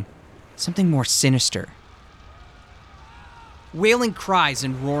something more sinister. Wailing cries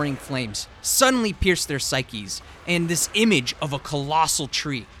and roaring flames suddenly pierce their psyches, and this image of a colossal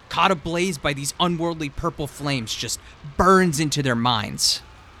tree caught ablaze by these unworldly purple flames just burns into their minds.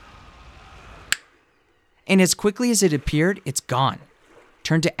 And as quickly as it appeared, it's gone,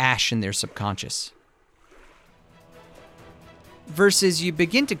 turned to ash in their subconscious. Versus you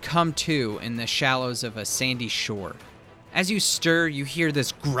begin to come to in the shallows of a sandy shore. As you stir, you hear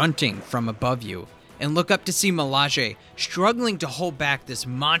this grunting from above you, and look up to see Melage struggling to hold back this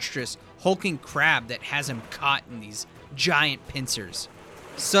monstrous, hulking crab that has him caught in these giant pincers.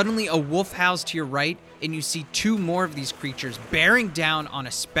 Suddenly, a wolf howls to your right, and you see two more of these creatures bearing down on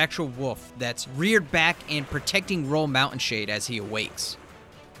a spectral wolf that's reared back and protecting Roll Mountainshade as he awakes.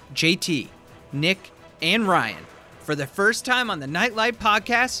 JT, Nick, and Ryan, for the first time on the Nightlight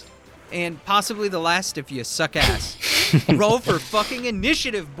podcast, and possibly the last if you suck ass, roll for fucking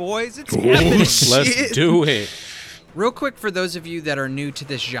initiative, boys. It's happening. Let's do it. Real quick for those of you that are new to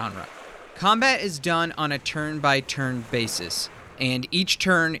this genre. Combat is done on a turn-by-turn basis, and each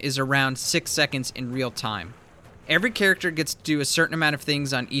turn is around 6 seconds in real time. Every character gets to do a certain amount of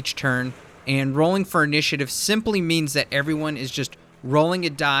things on each turn, and rolling for initiative simply means that everyone is just rolling a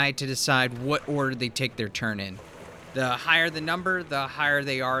die to decide what order they take their turn in. The higher the number, the higher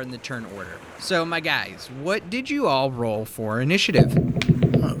they are in the turn order. So, my guys, what did you all roll for initiative?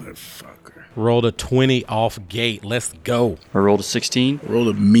 Motherfucker. Rolled a 20 off gate. Let's go. I rolled a 16.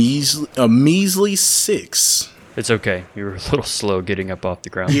 Rolled a measly 6. It's okay. You were a little slow getting up off the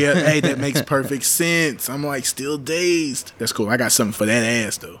ground. Yeah, hey, that makes perfect sense. I'm like still dazed. That's cool. I got something for that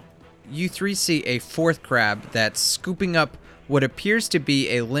ass though. You three see a fourth crab that's scooping up what appears to be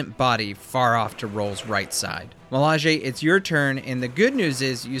a limp body far off to Roll's right side. Melage, it's your turn, and the good news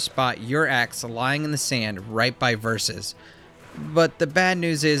is you spot your axe lying in the sand right by Versus. But the bad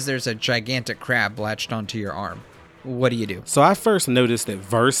news is there's a gigantic crab latched onto your arm. What do you do? So I first noticed that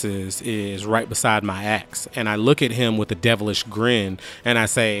Versus is right beside my axe, and I look at him with a devilish grin, and I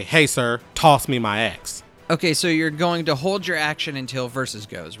say, "Hey, sir, toss me my axe." Okay, so you're going to hold your action until Versus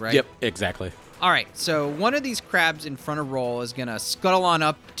goes, right? Yep, exactly. All right, so one of these crabs in front of Roll is going to scuttle on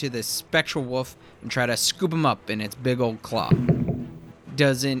up to this spectral wolf and try to scoop him up in its big old claw.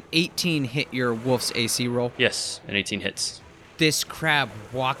 Does an 18 hit your wolf's AC roll? Yes, an 18 hits. This crab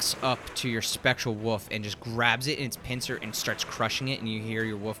walks up to your spectral wolf and just grabs it in its pincer and starts crushing it, and you hear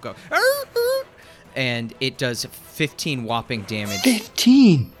your wolf go, "Arr, arr," and it does 15 whopping damage.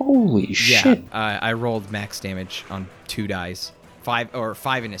 15? Holy shit. Yeah, I rolled max damage on 2 dice. 5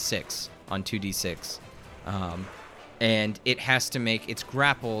 and a 6 on 2d6. And it has to it's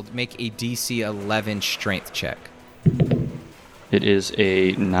grappled, make a DC 11 strength check. It is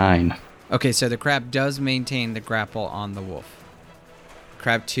a 9. Okay, so the crab does maintain the grapple on the wolf.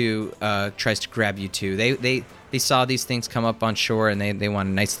 Crab 2 tries to grab you too. They saw these things come up on shore, and they want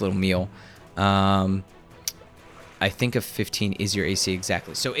a nice little meal. I think a 15 is your AC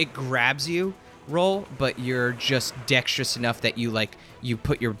exactly. So it grabs you, Roll, but you're just dexterous enough that you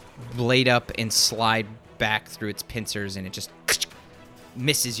put your blade up and slide back through its pincers, and it just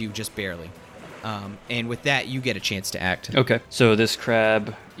misses you just barely. And with that, you get a chance to act. Okay. So this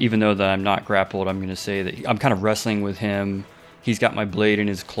crab, even though that I'm not grappled, I'm going to say that I'm kind of wrestling with him. He's got my blade in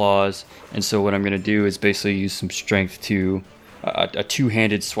his claws. And so what I'm going to do is basically use some strength to a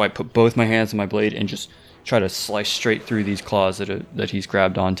two-handed swipe, put both my hands on my blade and just try to slice straight through these claws that he's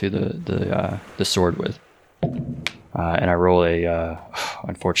grabbed onto the sword with. And I roll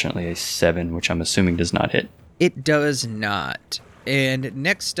unfortunately, a 7, which I'm assuming does not hit. It does not. And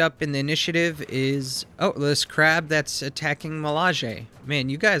next up in the initiative is, this crab that's attacking Melage. Man,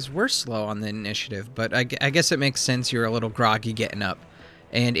 you guys were slow on the initiative, but I guess it makes sense you're a little groggy getting up.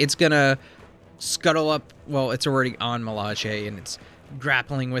 And it's going to scuttle up, it's already on Melage, and it's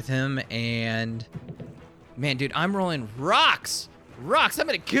grappling with him, and... Man, dude, I'm rolling rocks! Rocks! I'm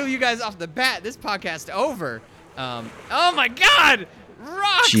going to kill you guys off the bat. This podcast over. Oh my god!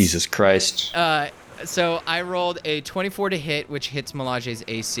 Rocks! Jesus Christ. So I rolled a 24 to hit, which hits Melage's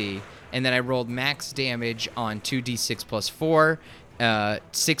AC, and then I rolled max damage on 2d6 plus 4,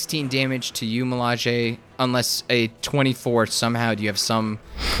 16 damage to you, Melage, unless a 24 somehow do you have some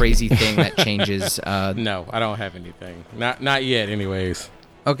crazy thing that changes. No, I don't have anything. Not yet, anyways.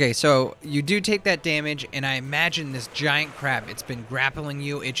 Okay, so you do take that damage, and I imagine this giant crab, it's been grappling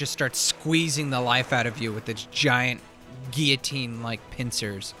you, it just starts squeezing the life out of you with its giant guillotine-like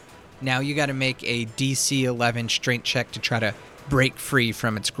pincers. Now you got to make a DC 11 strength check to try to break free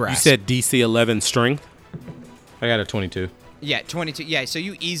from its grasp. You said DC 11 strength? I got a 22. Yeah, 22. Yeah, so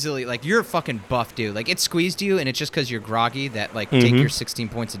you easily, you're a fucking buff dude. It squeezed you, and it's just because you're groggy that, take your 16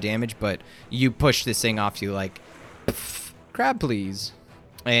 points of damage, but you push this thing off you crab, please.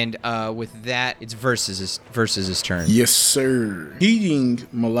 And with that, it's versus his turn. Yes, sir. Heeding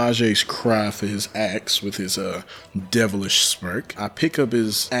Melage's cry for his axe with his devilish smirk, I pick up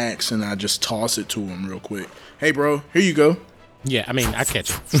his axe and I just toss it to him real quick. Hey, bro, here you go. Yeah, I mean, I catch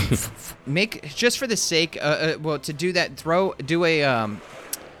it. Make, just for the sake, to do that, do a,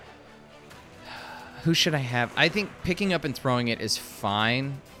 who should I have? I think picking up and throwing it is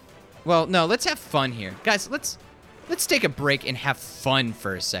fine. Well, no, let's have fun here. Guys, let's take a break and have fun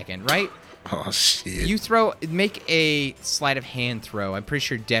for a second, right? Oh, shit. You make a sleight of hand throw. I'm pretty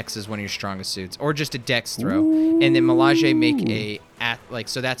sure Dex is one of your strongest suits, or just a Dex throw. Ooh. And then Melage make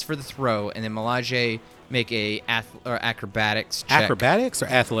so that's for the throw, and then Melage make a acrobatics check. Acrobatics or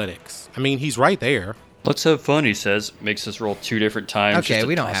athletics? I mean, he's right there. Let's have fun, he says. Makes us roll 2 different times. Okay,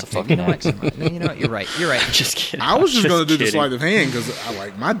 we don't have to. You know what? You know what? You're right. Just kidding. I was just going to do the sleight of hand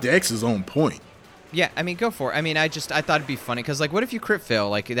because my Dex is on point. Yeah, I mean, go for it. I mean, I thought it'd be funny because, what if you crit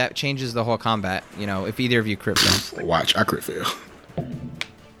fail? That changes the whole combat. If either of you crit fail. Watch, I crit fail.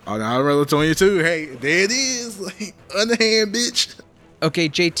 Oh, now I roll a 22. Hey, there it is. Underhand, bitch. Okay,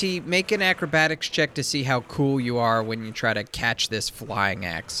 JT, make an acrobatics check to see how cool you are when you try to catch this flying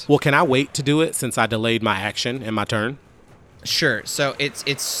axe. Well, can I wait to do it since I delayed my action and my turn? Sure. So it's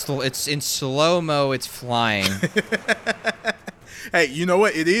in slow-mo. It's flying. Hey, you know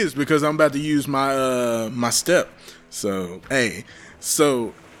what? It is because I'm about to use my step. So,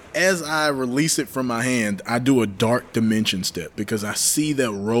 as I release it from my hand, I do a dark dimension step because I see that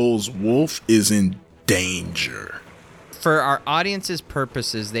Roll's wolf is in danger. For our audience's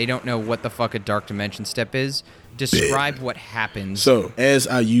purposes, they don't know what the fuck a dark dimension step is. Describe what happens. So, as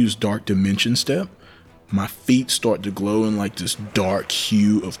I use dark dimension step, my feet start to glow in this dark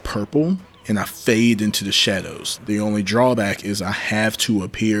hue of purple. And I fade into the shadows. The only drawback is I have to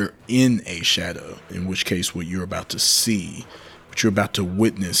appear in a shadow, in which case what you're about to see, what you're about to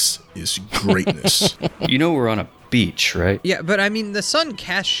witness is greatness. We're on a beach, right? Yeah, but I mean, the sun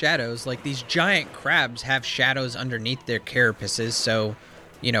casts shadows. These giant crabs have shadows underneath their carapaces, so,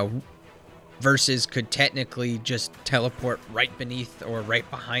 Versus could technically just teleport right beneath or right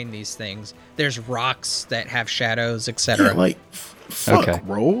behind these things. There's rocks that have shadows, etc. Yeah, fuck, okay.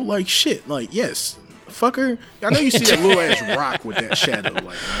 Bro. Shit. Yes. Fucker. I know you see that little ass rock with that shadow,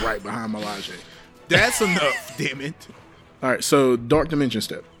 right behind Melage. That's enough, damn it. All right, so Dark Dimension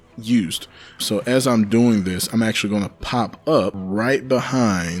Step. Used. So as I'm doing this, I'm actually going to pop up right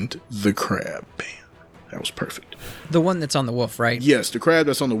behind the crab. Bam. That was perfect. The one that's on the wolf, right? Yes, the crab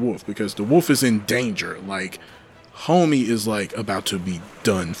that's on the wolf, because the wolf is in danger. Homie is about to be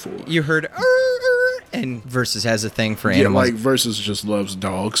done for. You heard and Versus has a thing for animals. Yeah, Versus just loves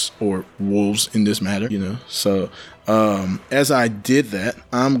dogs or wolves in this matter, So as I did that,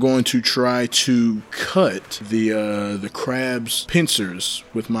 I'm going to try to cut the crab's pincers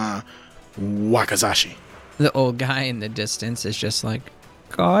with my wakizashi. The old guy in the distance is just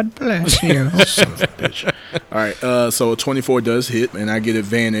God bless you. Son of a bitch. All right, so a 24 does hit, and I get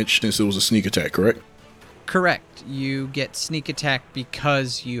advantage since it was a sneak attack, correct? Correct. You get sneak attack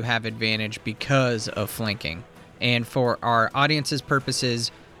because you have advantage because of flanking. And for our audience's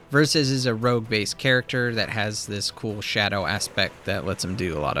purposes, Versus is a rogue-based character that has this cool shadow aspect that lets him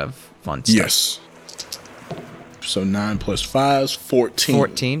do a lot of fun stuff. Yes. So 9 plus 5 is 14.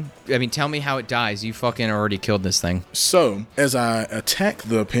 14? I mean, tell me how it dies. You fucking already killed this thing. So, as I attack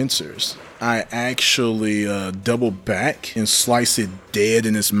the pincers, I actually double back and slice it dead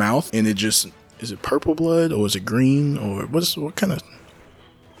in its mouth. And it just... Is it purple blood or is it green? Or what kind of...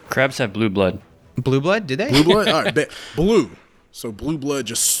 Crabs have blue blood. Blue blood? Did they? Blue blood? All right, bet. Blue. So blue blood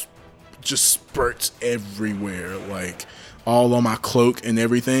just spurts everywhere, like all on my cloak and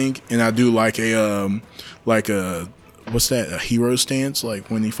everything. And I do like a what's that? A hero stance, like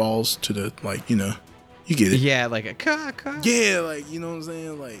when he falls to the, like, you know, you get it. Yeah, like a caw. Yeah, like, you know what I'm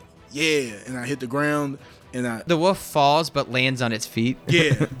saying? Like, yeah. And I hit the ground and the wolf falls but lands on its feet.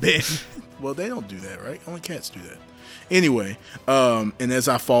 Yeah, bet. Well, they don't do that, right? Only cats do that. Anyway, and as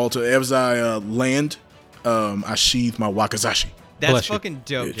I land, I sheathe my wakizashi. That's Bless you, fucking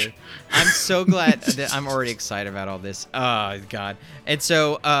dope, bitch. dude. I'm so glad that I'm already excited about all this. Oh, God. And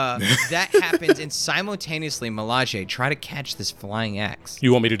so that happens, and simultaneously, Melage, try to catch this flying axe.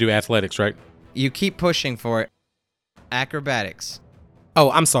 You want me to do athletics, right? You keep pushing for it. Acrobatics. Oh,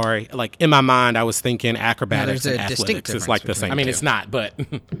 I'm sorry. Like, in my mind, I was thinking acrobatics there's a and distinct athletics. It's like the difference same. I mean, between it's not, but...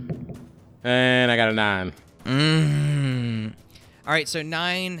 And I got a 9. All right, so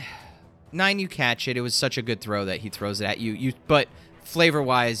 9 you catch it. It was such a good throw that he throws it at you. But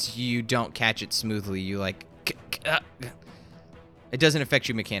flavor-wise, you don't catch it smoothly. You like... It doesn't affect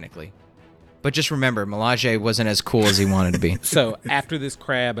you mechanically. But just remember, Melage wasn't as cool as he wanted to be. So after this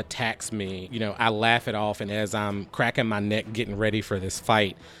crab attacks me, you know, I laugh it off, and as I'm cracking my neck getting ready for this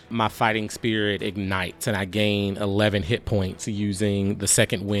fight, my fighting spirit ignites, and I gain 11 hit points using the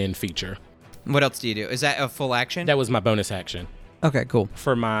second wind feature. What else do you do? Is that a full action? That was my bonus action. Okay, cool.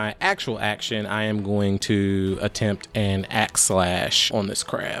 For my actual action, I am going to attempt an axe slash on this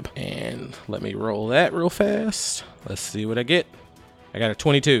crab. And let me roll that real fast. Let's see what I get. I got a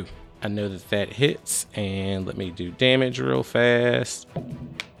 22. I know that hits, and let me do damage real fast.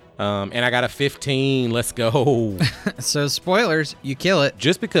 And I got a 15. Let's go. So spoilers, you kill it.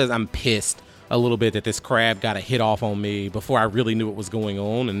 Just because I'm pissed a little bit that this crab got a hit off on me before I really knew what was going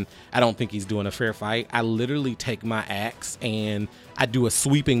on, and I don't think he's doing a fair fight, I literally take my axe and I do a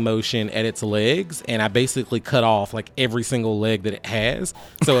sweeping motion at its legs, and I basically cut off like every single leg that it has.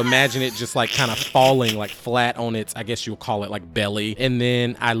 So imagine it just like kind of falling like flat on its, I guess you'll call it like belly, and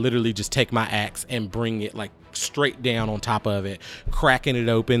then I literally just take my axe and bring it like straight down on top of it, cracking it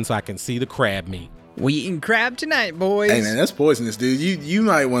open so I can see the crab meat. We eating crab tonight, boys. Hey man, that's poisonous, dude. You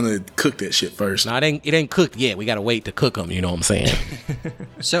might want to cook that shit first. No, it ain't cooked yet. We gotta wait to cook them. You know what I'm saying?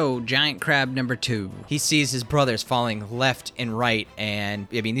 So, giant crab number 2. He sees his brothers falling left and right, and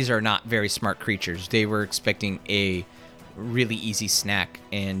I mean, these are not very smart creatures. They were expecting a really easy snack,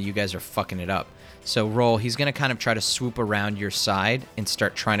 and you guys are fucking it up. So, roll. He's gonna kind of try to swoop around your side and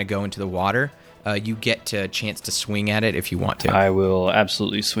start trying to go into the water. You get a chance to swing at it if you want to. I will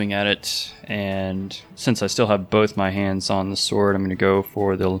absolutely swing at it, and since I still have both my hands on the sword, I'm going to go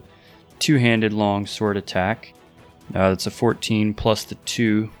for the two-handed long sword attack. That's a 14 plus the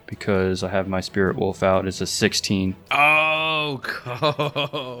 2 because I have my spirit wolf out. It's a 16. Oh,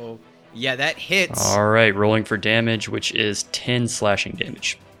 yeah, that hits. All right, rolling for damage, which is 10 slashing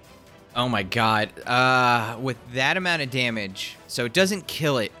damage. Oh my god. With that amount of damage, so it doesn't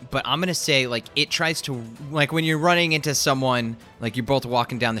kill it, but I'm gonna say, like, it tries to, like, when you're running into someone, like, you're both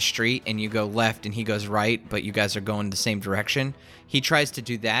walking down the street and you go left and he goes right, but you guys are going the same direction. He tries to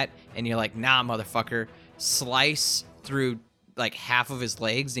do that, and you're like, nah, motherfucker. Slice through, like, half of his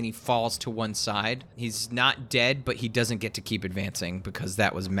legs, and he falls to one side. He's not dead, but he doesn't get to keep advancing because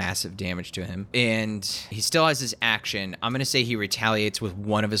that was massive damage to him. And he still has his action. I'm going to say he retaliates with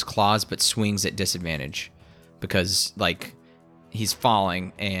one of his claws, but swings at disadvantage because, like, he's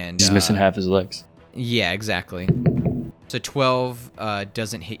falling and... He's missing half his legs. Yeah, exactly. So 12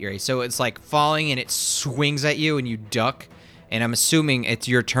 doesn't hit your ace. So it's like falling and it swings at you and you duck. And I'm assuming it's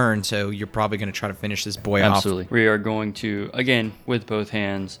your turn, so you're probably going to try to finish this boy off. Absolutely. We are going to, again, with both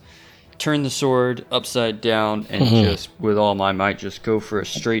hands, turn the sword upside down and just, with all my might, just go for a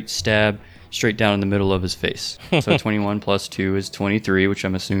straight stab straight down in the middle of his face. So 21 plus 2 is 23, which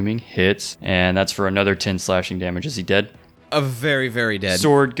I'm assuming hits. And that's for another 10 slashing damage. Is he dead? Very, very dead.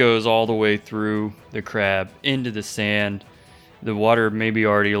 Sword goes all the way through the crab into the sand. The water may be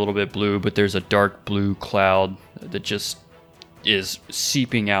already a little bit blue, but there's a dark blue cloud that just is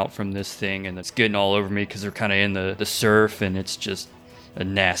seeping out from this thing, and it's getting all over me because they're kind of in the surf, and it's just a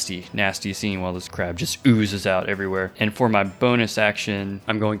nasty, nasty scene while this crab just oozes out everywhere. And for my bonus action,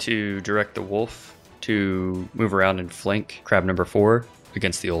 I'm going to direct the wolf to move around and flank crab number 4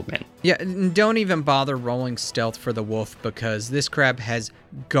 against the old man. Yeah, and don't even bother rolling stealth for the wolf because this crab has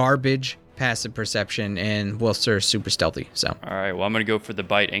garbage passive perception and wolves are super stealthy. So. All right, well, I'm going to go for the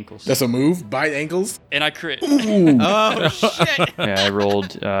bite ankles. That's a move. Bite ankles. And I crit. Oh, shit. Yeah, I rolled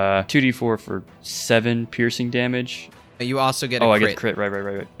 2d4 for 7 piercing damage. You also get a Oh, crit. I get crit.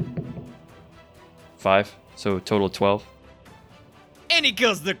 Right. 5, so total of 12. And he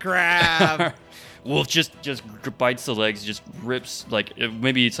kills the crab. Wolf just bites the legs, just rips, like,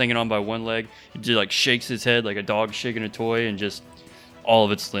 maybe it's hanging on by one leg. He just, like, shakes his head like a dog shaking a toy, and just all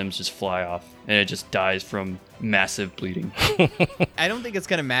of its limbs just fly off. And it just dies from massive bleeding. I don't think it's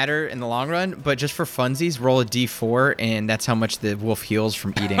going to matter in the long run, but just for funsies, roll a d4, and that's how much the wolf heals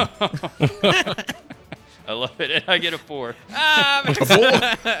from eating. I love it. And I get a 4. Ah,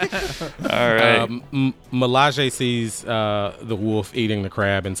 All right. Melage sees the wolf eating the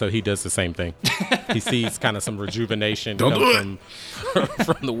crab, and so he does the same thing. He sees kind of some rejuvenation come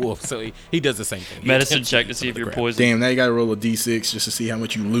from the wolf, so he does the same thing. He Medicine attempts check to see if you're crab. poisoned. Damn, now you gotta roll a d6 just to see how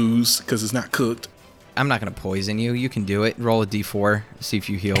much you lose because it's not cooked. I'm not going to poison you. You can do it. Roll a d4, see if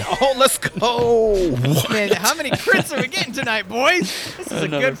you heal. Oh, let's go! Man, how many crits are we getting tonight, boys? This is a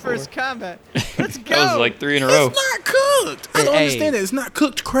Another good 4. first combat. Let's go. That was like 3 in a row. It's not cooked. I don't Hey. understand it. It's not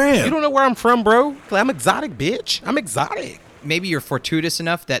cooked crab. You don't know where I'm from, bro? I'm exotic, bitch. I'm exotic. Maybe you're fortuitous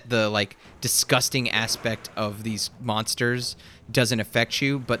enough that the like disgusting aspect of these monsters doesn't affect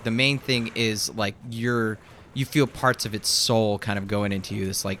you, but the main thing is like you feel parts of its soul kind of going into you,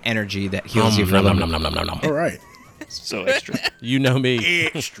 this like energy that heals you for a little bit. All right. So extra. You know me.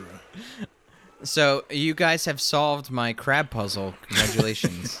 Extra. So you guys have solved my crab puzzle.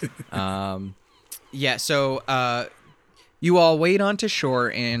 Congratulations. So you all wade onto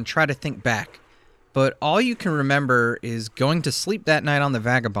shore and try to think back. But all you can remember is going to sleep that night on the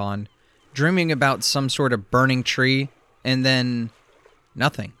Vagabond, dreaming about some sort of burning tree, and then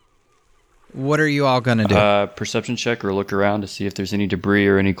nothing. What are you all going to do? Perception check or look around to see if there's any debris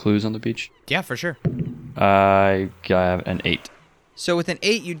or any clues on the beach. Yeah, for sure. I got an 8. So with an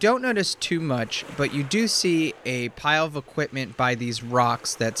 8, you don't notice too much, but you do see a pile of equipment by these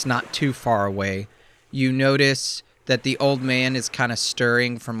rocks that's not too far away. You notice that the old man is kind of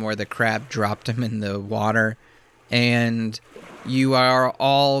stirring from where the crab dropped him in the water. And you are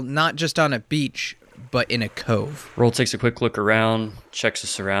all not just on a beach, but in a cove. Roll takes a quick look around, checks the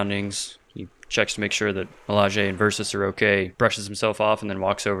surroundings. He checks to make sure that Melage and Versus are okay, brushes himself off, and then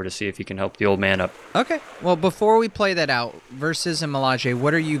walks over to see if he can help the old man up. Okay. Well, before we play that out, Versus and Melage,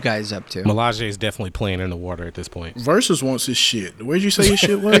 what are you guys up to? Melage is definitely playing in the water at this point. Versus wants his shit. Where'd you say his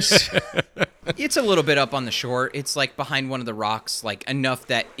shit was? It's a little bit up on the shore. It's like behind one of the rocks, like enough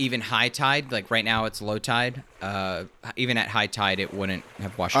that even high tide, like right now it's low tide, even at high tide it wouldn't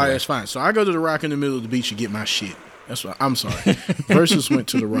have washed All right, away. that's fine. So I go to the rock in the middle of the beach and get my shit. That's what I'm sorry. Versus went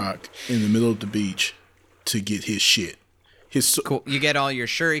to the rock in the middle of the beach to get his shit. Cool. You get all your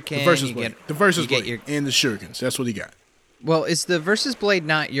shuriken. The Versus you blade. get, The Versus you get blade your, and the shurikens. That's what he got. Well, is the Versus blade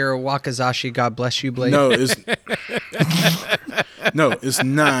not your Wakazashi God bless you blade? No, it's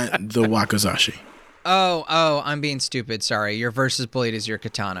not the Wakazashi. Oh, I'm being stupid. Sorry. Your Versus blade is your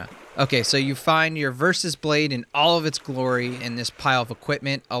katana. Okay, so you find your Versus blade in all of its glory in this pile of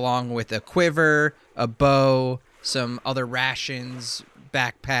equipment, along with a quiver, a bow, some other rations,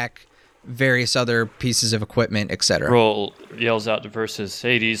 backpack, various other pieces of equipment, etc. Roll yells out to Versus,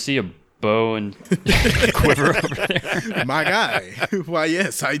 "Hey, do you see a bow and quiver over there?" My guy. Why,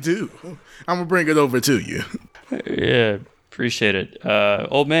 yes, I do. I'm going to bring it over to you. Yeah, appreciate it.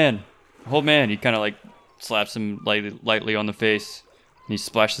 Old man. He kind of like slaps him lightly on the face. He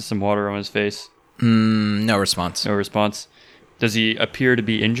splashes some water on his face. No response. No response. Does he appear to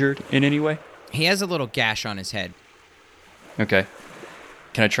be injured in any way? He has a little gash on his head. Okay.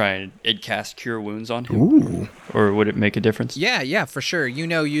 Can I try and cast Cure Wounds on him? Ooh. Or would it make a difference? Yeah, for sure. You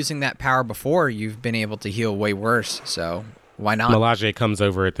know, using that power before, you've been able to heal way worse, so why not? Melage comes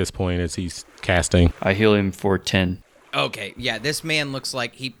over at this point as he's casting. I heal him for 10. Okay, yeah, this man looks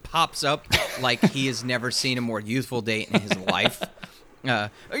like he pops up like he has never seen a more youthful day in his life.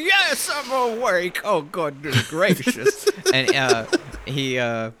 Yes, I'm awake. Oh, goodness gracious. And he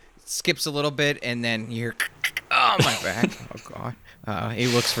skips a little bit, and then you hear, oh, my back. Oh, God. He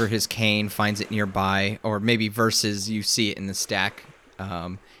looks for his cane, finds it nearby, or maybe Versus, you see it in the stack.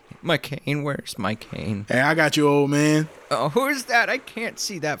 My cane, where's my cane? Hey, I got you, old man. Oh, who is that? I can't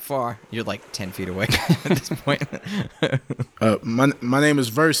see that far. You're like 10 feet away at this point. My name is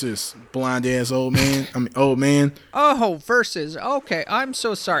Versus, blind ass old man. Old man. Oh, Versus. Okay, I'm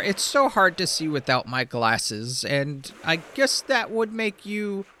so sorry. It's so hard to see without my glasses, and I guess that would make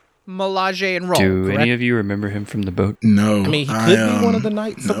you Melage and Roll, Do correct? any of you remember him from the boat? No. I mean, he could be one of the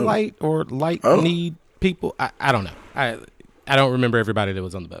Knights of Light or Light Need people. I don't know. I don't remember everybody that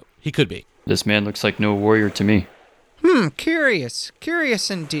was on the boat. He could be. This man looks like no warrior to me. Curious. Curious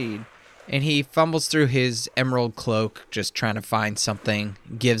indeed. And he fumbles through his emerald cloak, just trying to find something,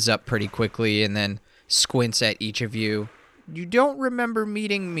 gives up pretty quickly, and then squints at each of you. You don't remember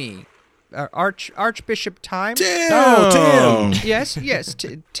meeting me. Archbishop Time? Tim. Oh, Tim. Yes.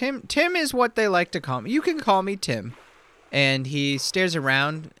 Tim is what they like to call me. You can call me Tim. And he stares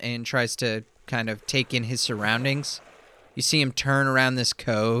around and tries to kind of take in his surroundings. You see him turn around this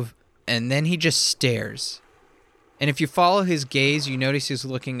cove, and then he just stares. And if you follow his gaze, you notice he's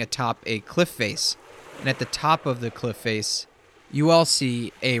looking atop a cliff face. And at the top of the cliff face, you all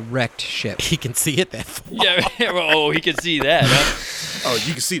see a wrecked ship. He can see it that far. Yeah, oh, he can see that, huh? Oh,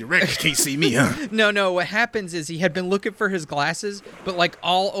 you can see the wreck. You can't see me, huh? No, what happens is he had been looking for his glasses, but like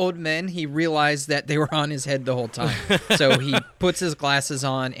all old men, he realized that they were on his head the whole time. So he puts his glasses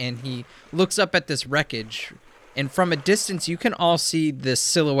on and he looks up at this wreckage. And from a distance, you can all see the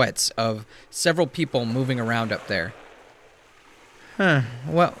silhouettes of several people moving around up there.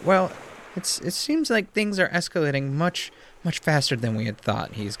 Well, it seems like things are escalating much faster than we had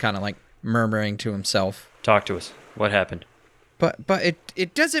thought. He's kind of like murmuring to himself. Talk to us. What happened? But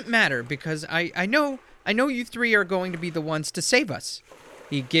it doesn't matter because I know you three are going to be the ones to save us.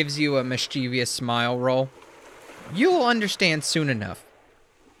 He gives you a mischievous smile roll. You'll understand soon enough.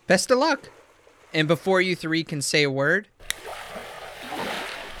 Best of luck. And before you three can say a word,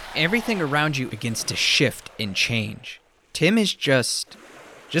 everything around you begins to shift and change. Tim is just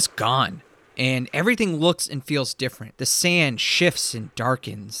gone. And everything looks and feels different. The sand shifts and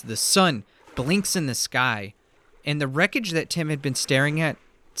darkens. The sun blinks in the sky. And the wreckage that Tim had been staring at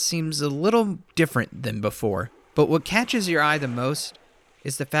seems a little different than before. But what catches your eye the most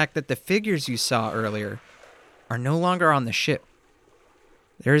is the fact that the figures you saw earlier are no longer on the ship.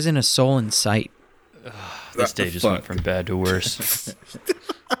 There isn't a soul in sight. This day just went from bad to worse.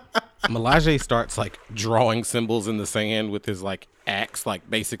 Melage starts like drawing symbols in the sand with his like axe, like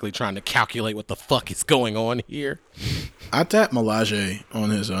basically trying to calculate what the fuck is going on here. I tap Melage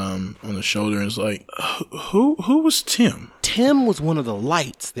on his shoulder and is like, who was Tim? Tim was one of the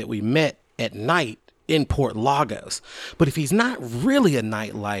lights that we met at night in Port Lagos. But if he's not really a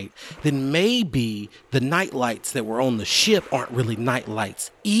night light, then maybe the night lights that were on the ship aren't really night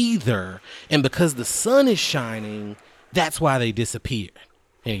lights either. And because the sun is shining, that's why they disappeared.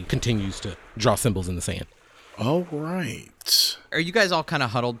 And he continues to draw symbols in the sand. All right. Are you guys all kind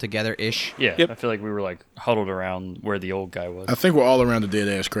of huddled together-ish? Yeah, Yep. I feel like we were like huddled around where the old guy was. I think we're all around the dead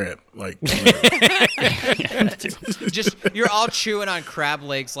ass crab. Like, Just, you're all chewing on crab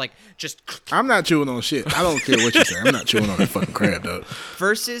legs, like, just I'm not chewing on shit. I don't care what you say. I'm not chewing on that fucking crab, dog.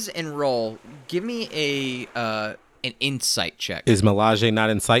 Versus and Roll. Give me an insight check. Is Melage not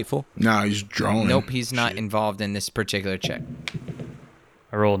insightful? Nah, he's drawing. Nope, he's not involved in this particular check.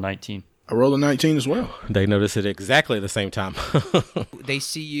 I rolled 19. I rolled a 19 as well. They notice it exactly at the same time. They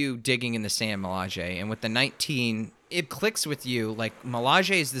see you digging in the sand, Melage, and with the 19, it clicks with you. Like,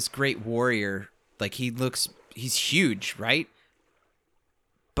 Melage is this great warrior. Like, he's huge, right?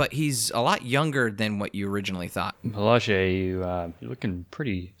 But he's a lot younger than what you originally thought. Melage, you're looking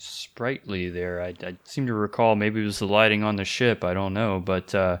pretty sprightly there. I seem to recall maybe it was the lighting on the ship. I don't know,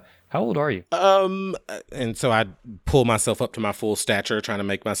 but how old are you? And so I pull myself up to my full stature, trying to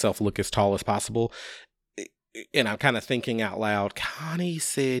make myself look as tall as possible. And I'm kind of thinking out loud, Connie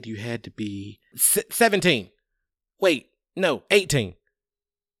said you had to be 17. Wait, no, 18.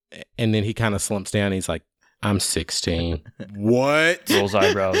 And then he kind of slumps down. And he's like, I'm 16. What? Rolls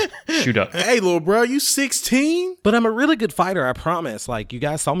eyebrows. Shoot up. Hey, little bro, you 16? But I'm a really good fighter, I promise. Like, you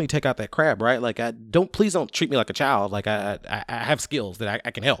guys saw me take out that crab, right? Like, please don't treat me like a child. Like, I have skills that I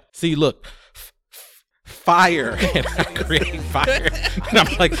can help. See, look, fire. And I create fire. And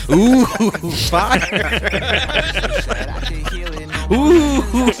I'm like, ooh, fire. Ooh,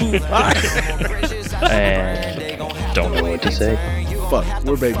 fire. And don't know what to say. Fuck,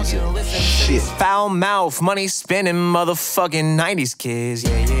 we're babysitting. Shit. Foul mouth, money spending motherfucking 90s kids.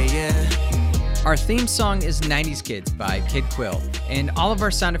 Yeah. Our theme song is 90s Kids by Kid Quill, and all of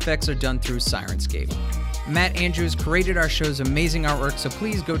our sound effects are done through Sirenscape. Matt Andrews created our show's amazing artwork, so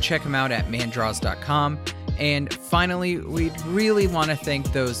please go check him out at mandraws.com. And finally, we'd really want to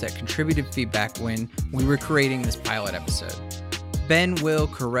thank those that contributed feedback when we were creating this pilot episode. Ben, Will,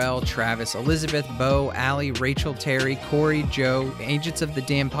 Carell, Travis, Elizabeth, Bo, Allie, Rachel, Terry, Corey, Joe, Agents of the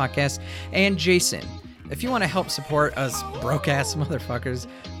Damn Podcast, and Jason. If you want to help support us broke-ass motherfuckers,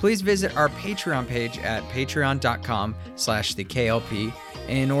 please visit our Patreon page at patreon.com/theklp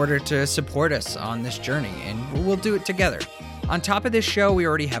in order to support us on this journey, and we'll do it together. On top of this show, we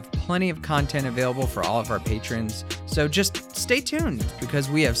already have plenty of content available for all of our patrons, so just stay tuned because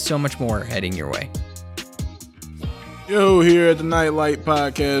we have so much more heading your way. Yo, here at the Nightlight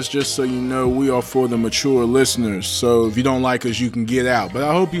Podcast, just so you know, we are for the mature listeners. So if you don't like us, you can get out. But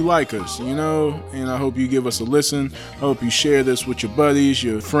I hope you like us, and I hope you give us a listen. I hope you share this with your buddies,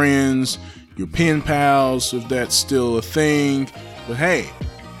 your friends, your pen pals, if that's still a thing. But hey,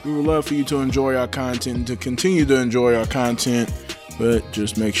 we would love for you to enjoy our content and to continue to enjoy our content, but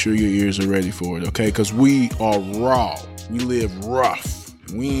just make sure your ears are ready for it, okay? Because we are raw. We live rough.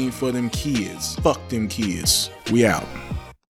 We ain't for them kids. Fuck them kids. We out.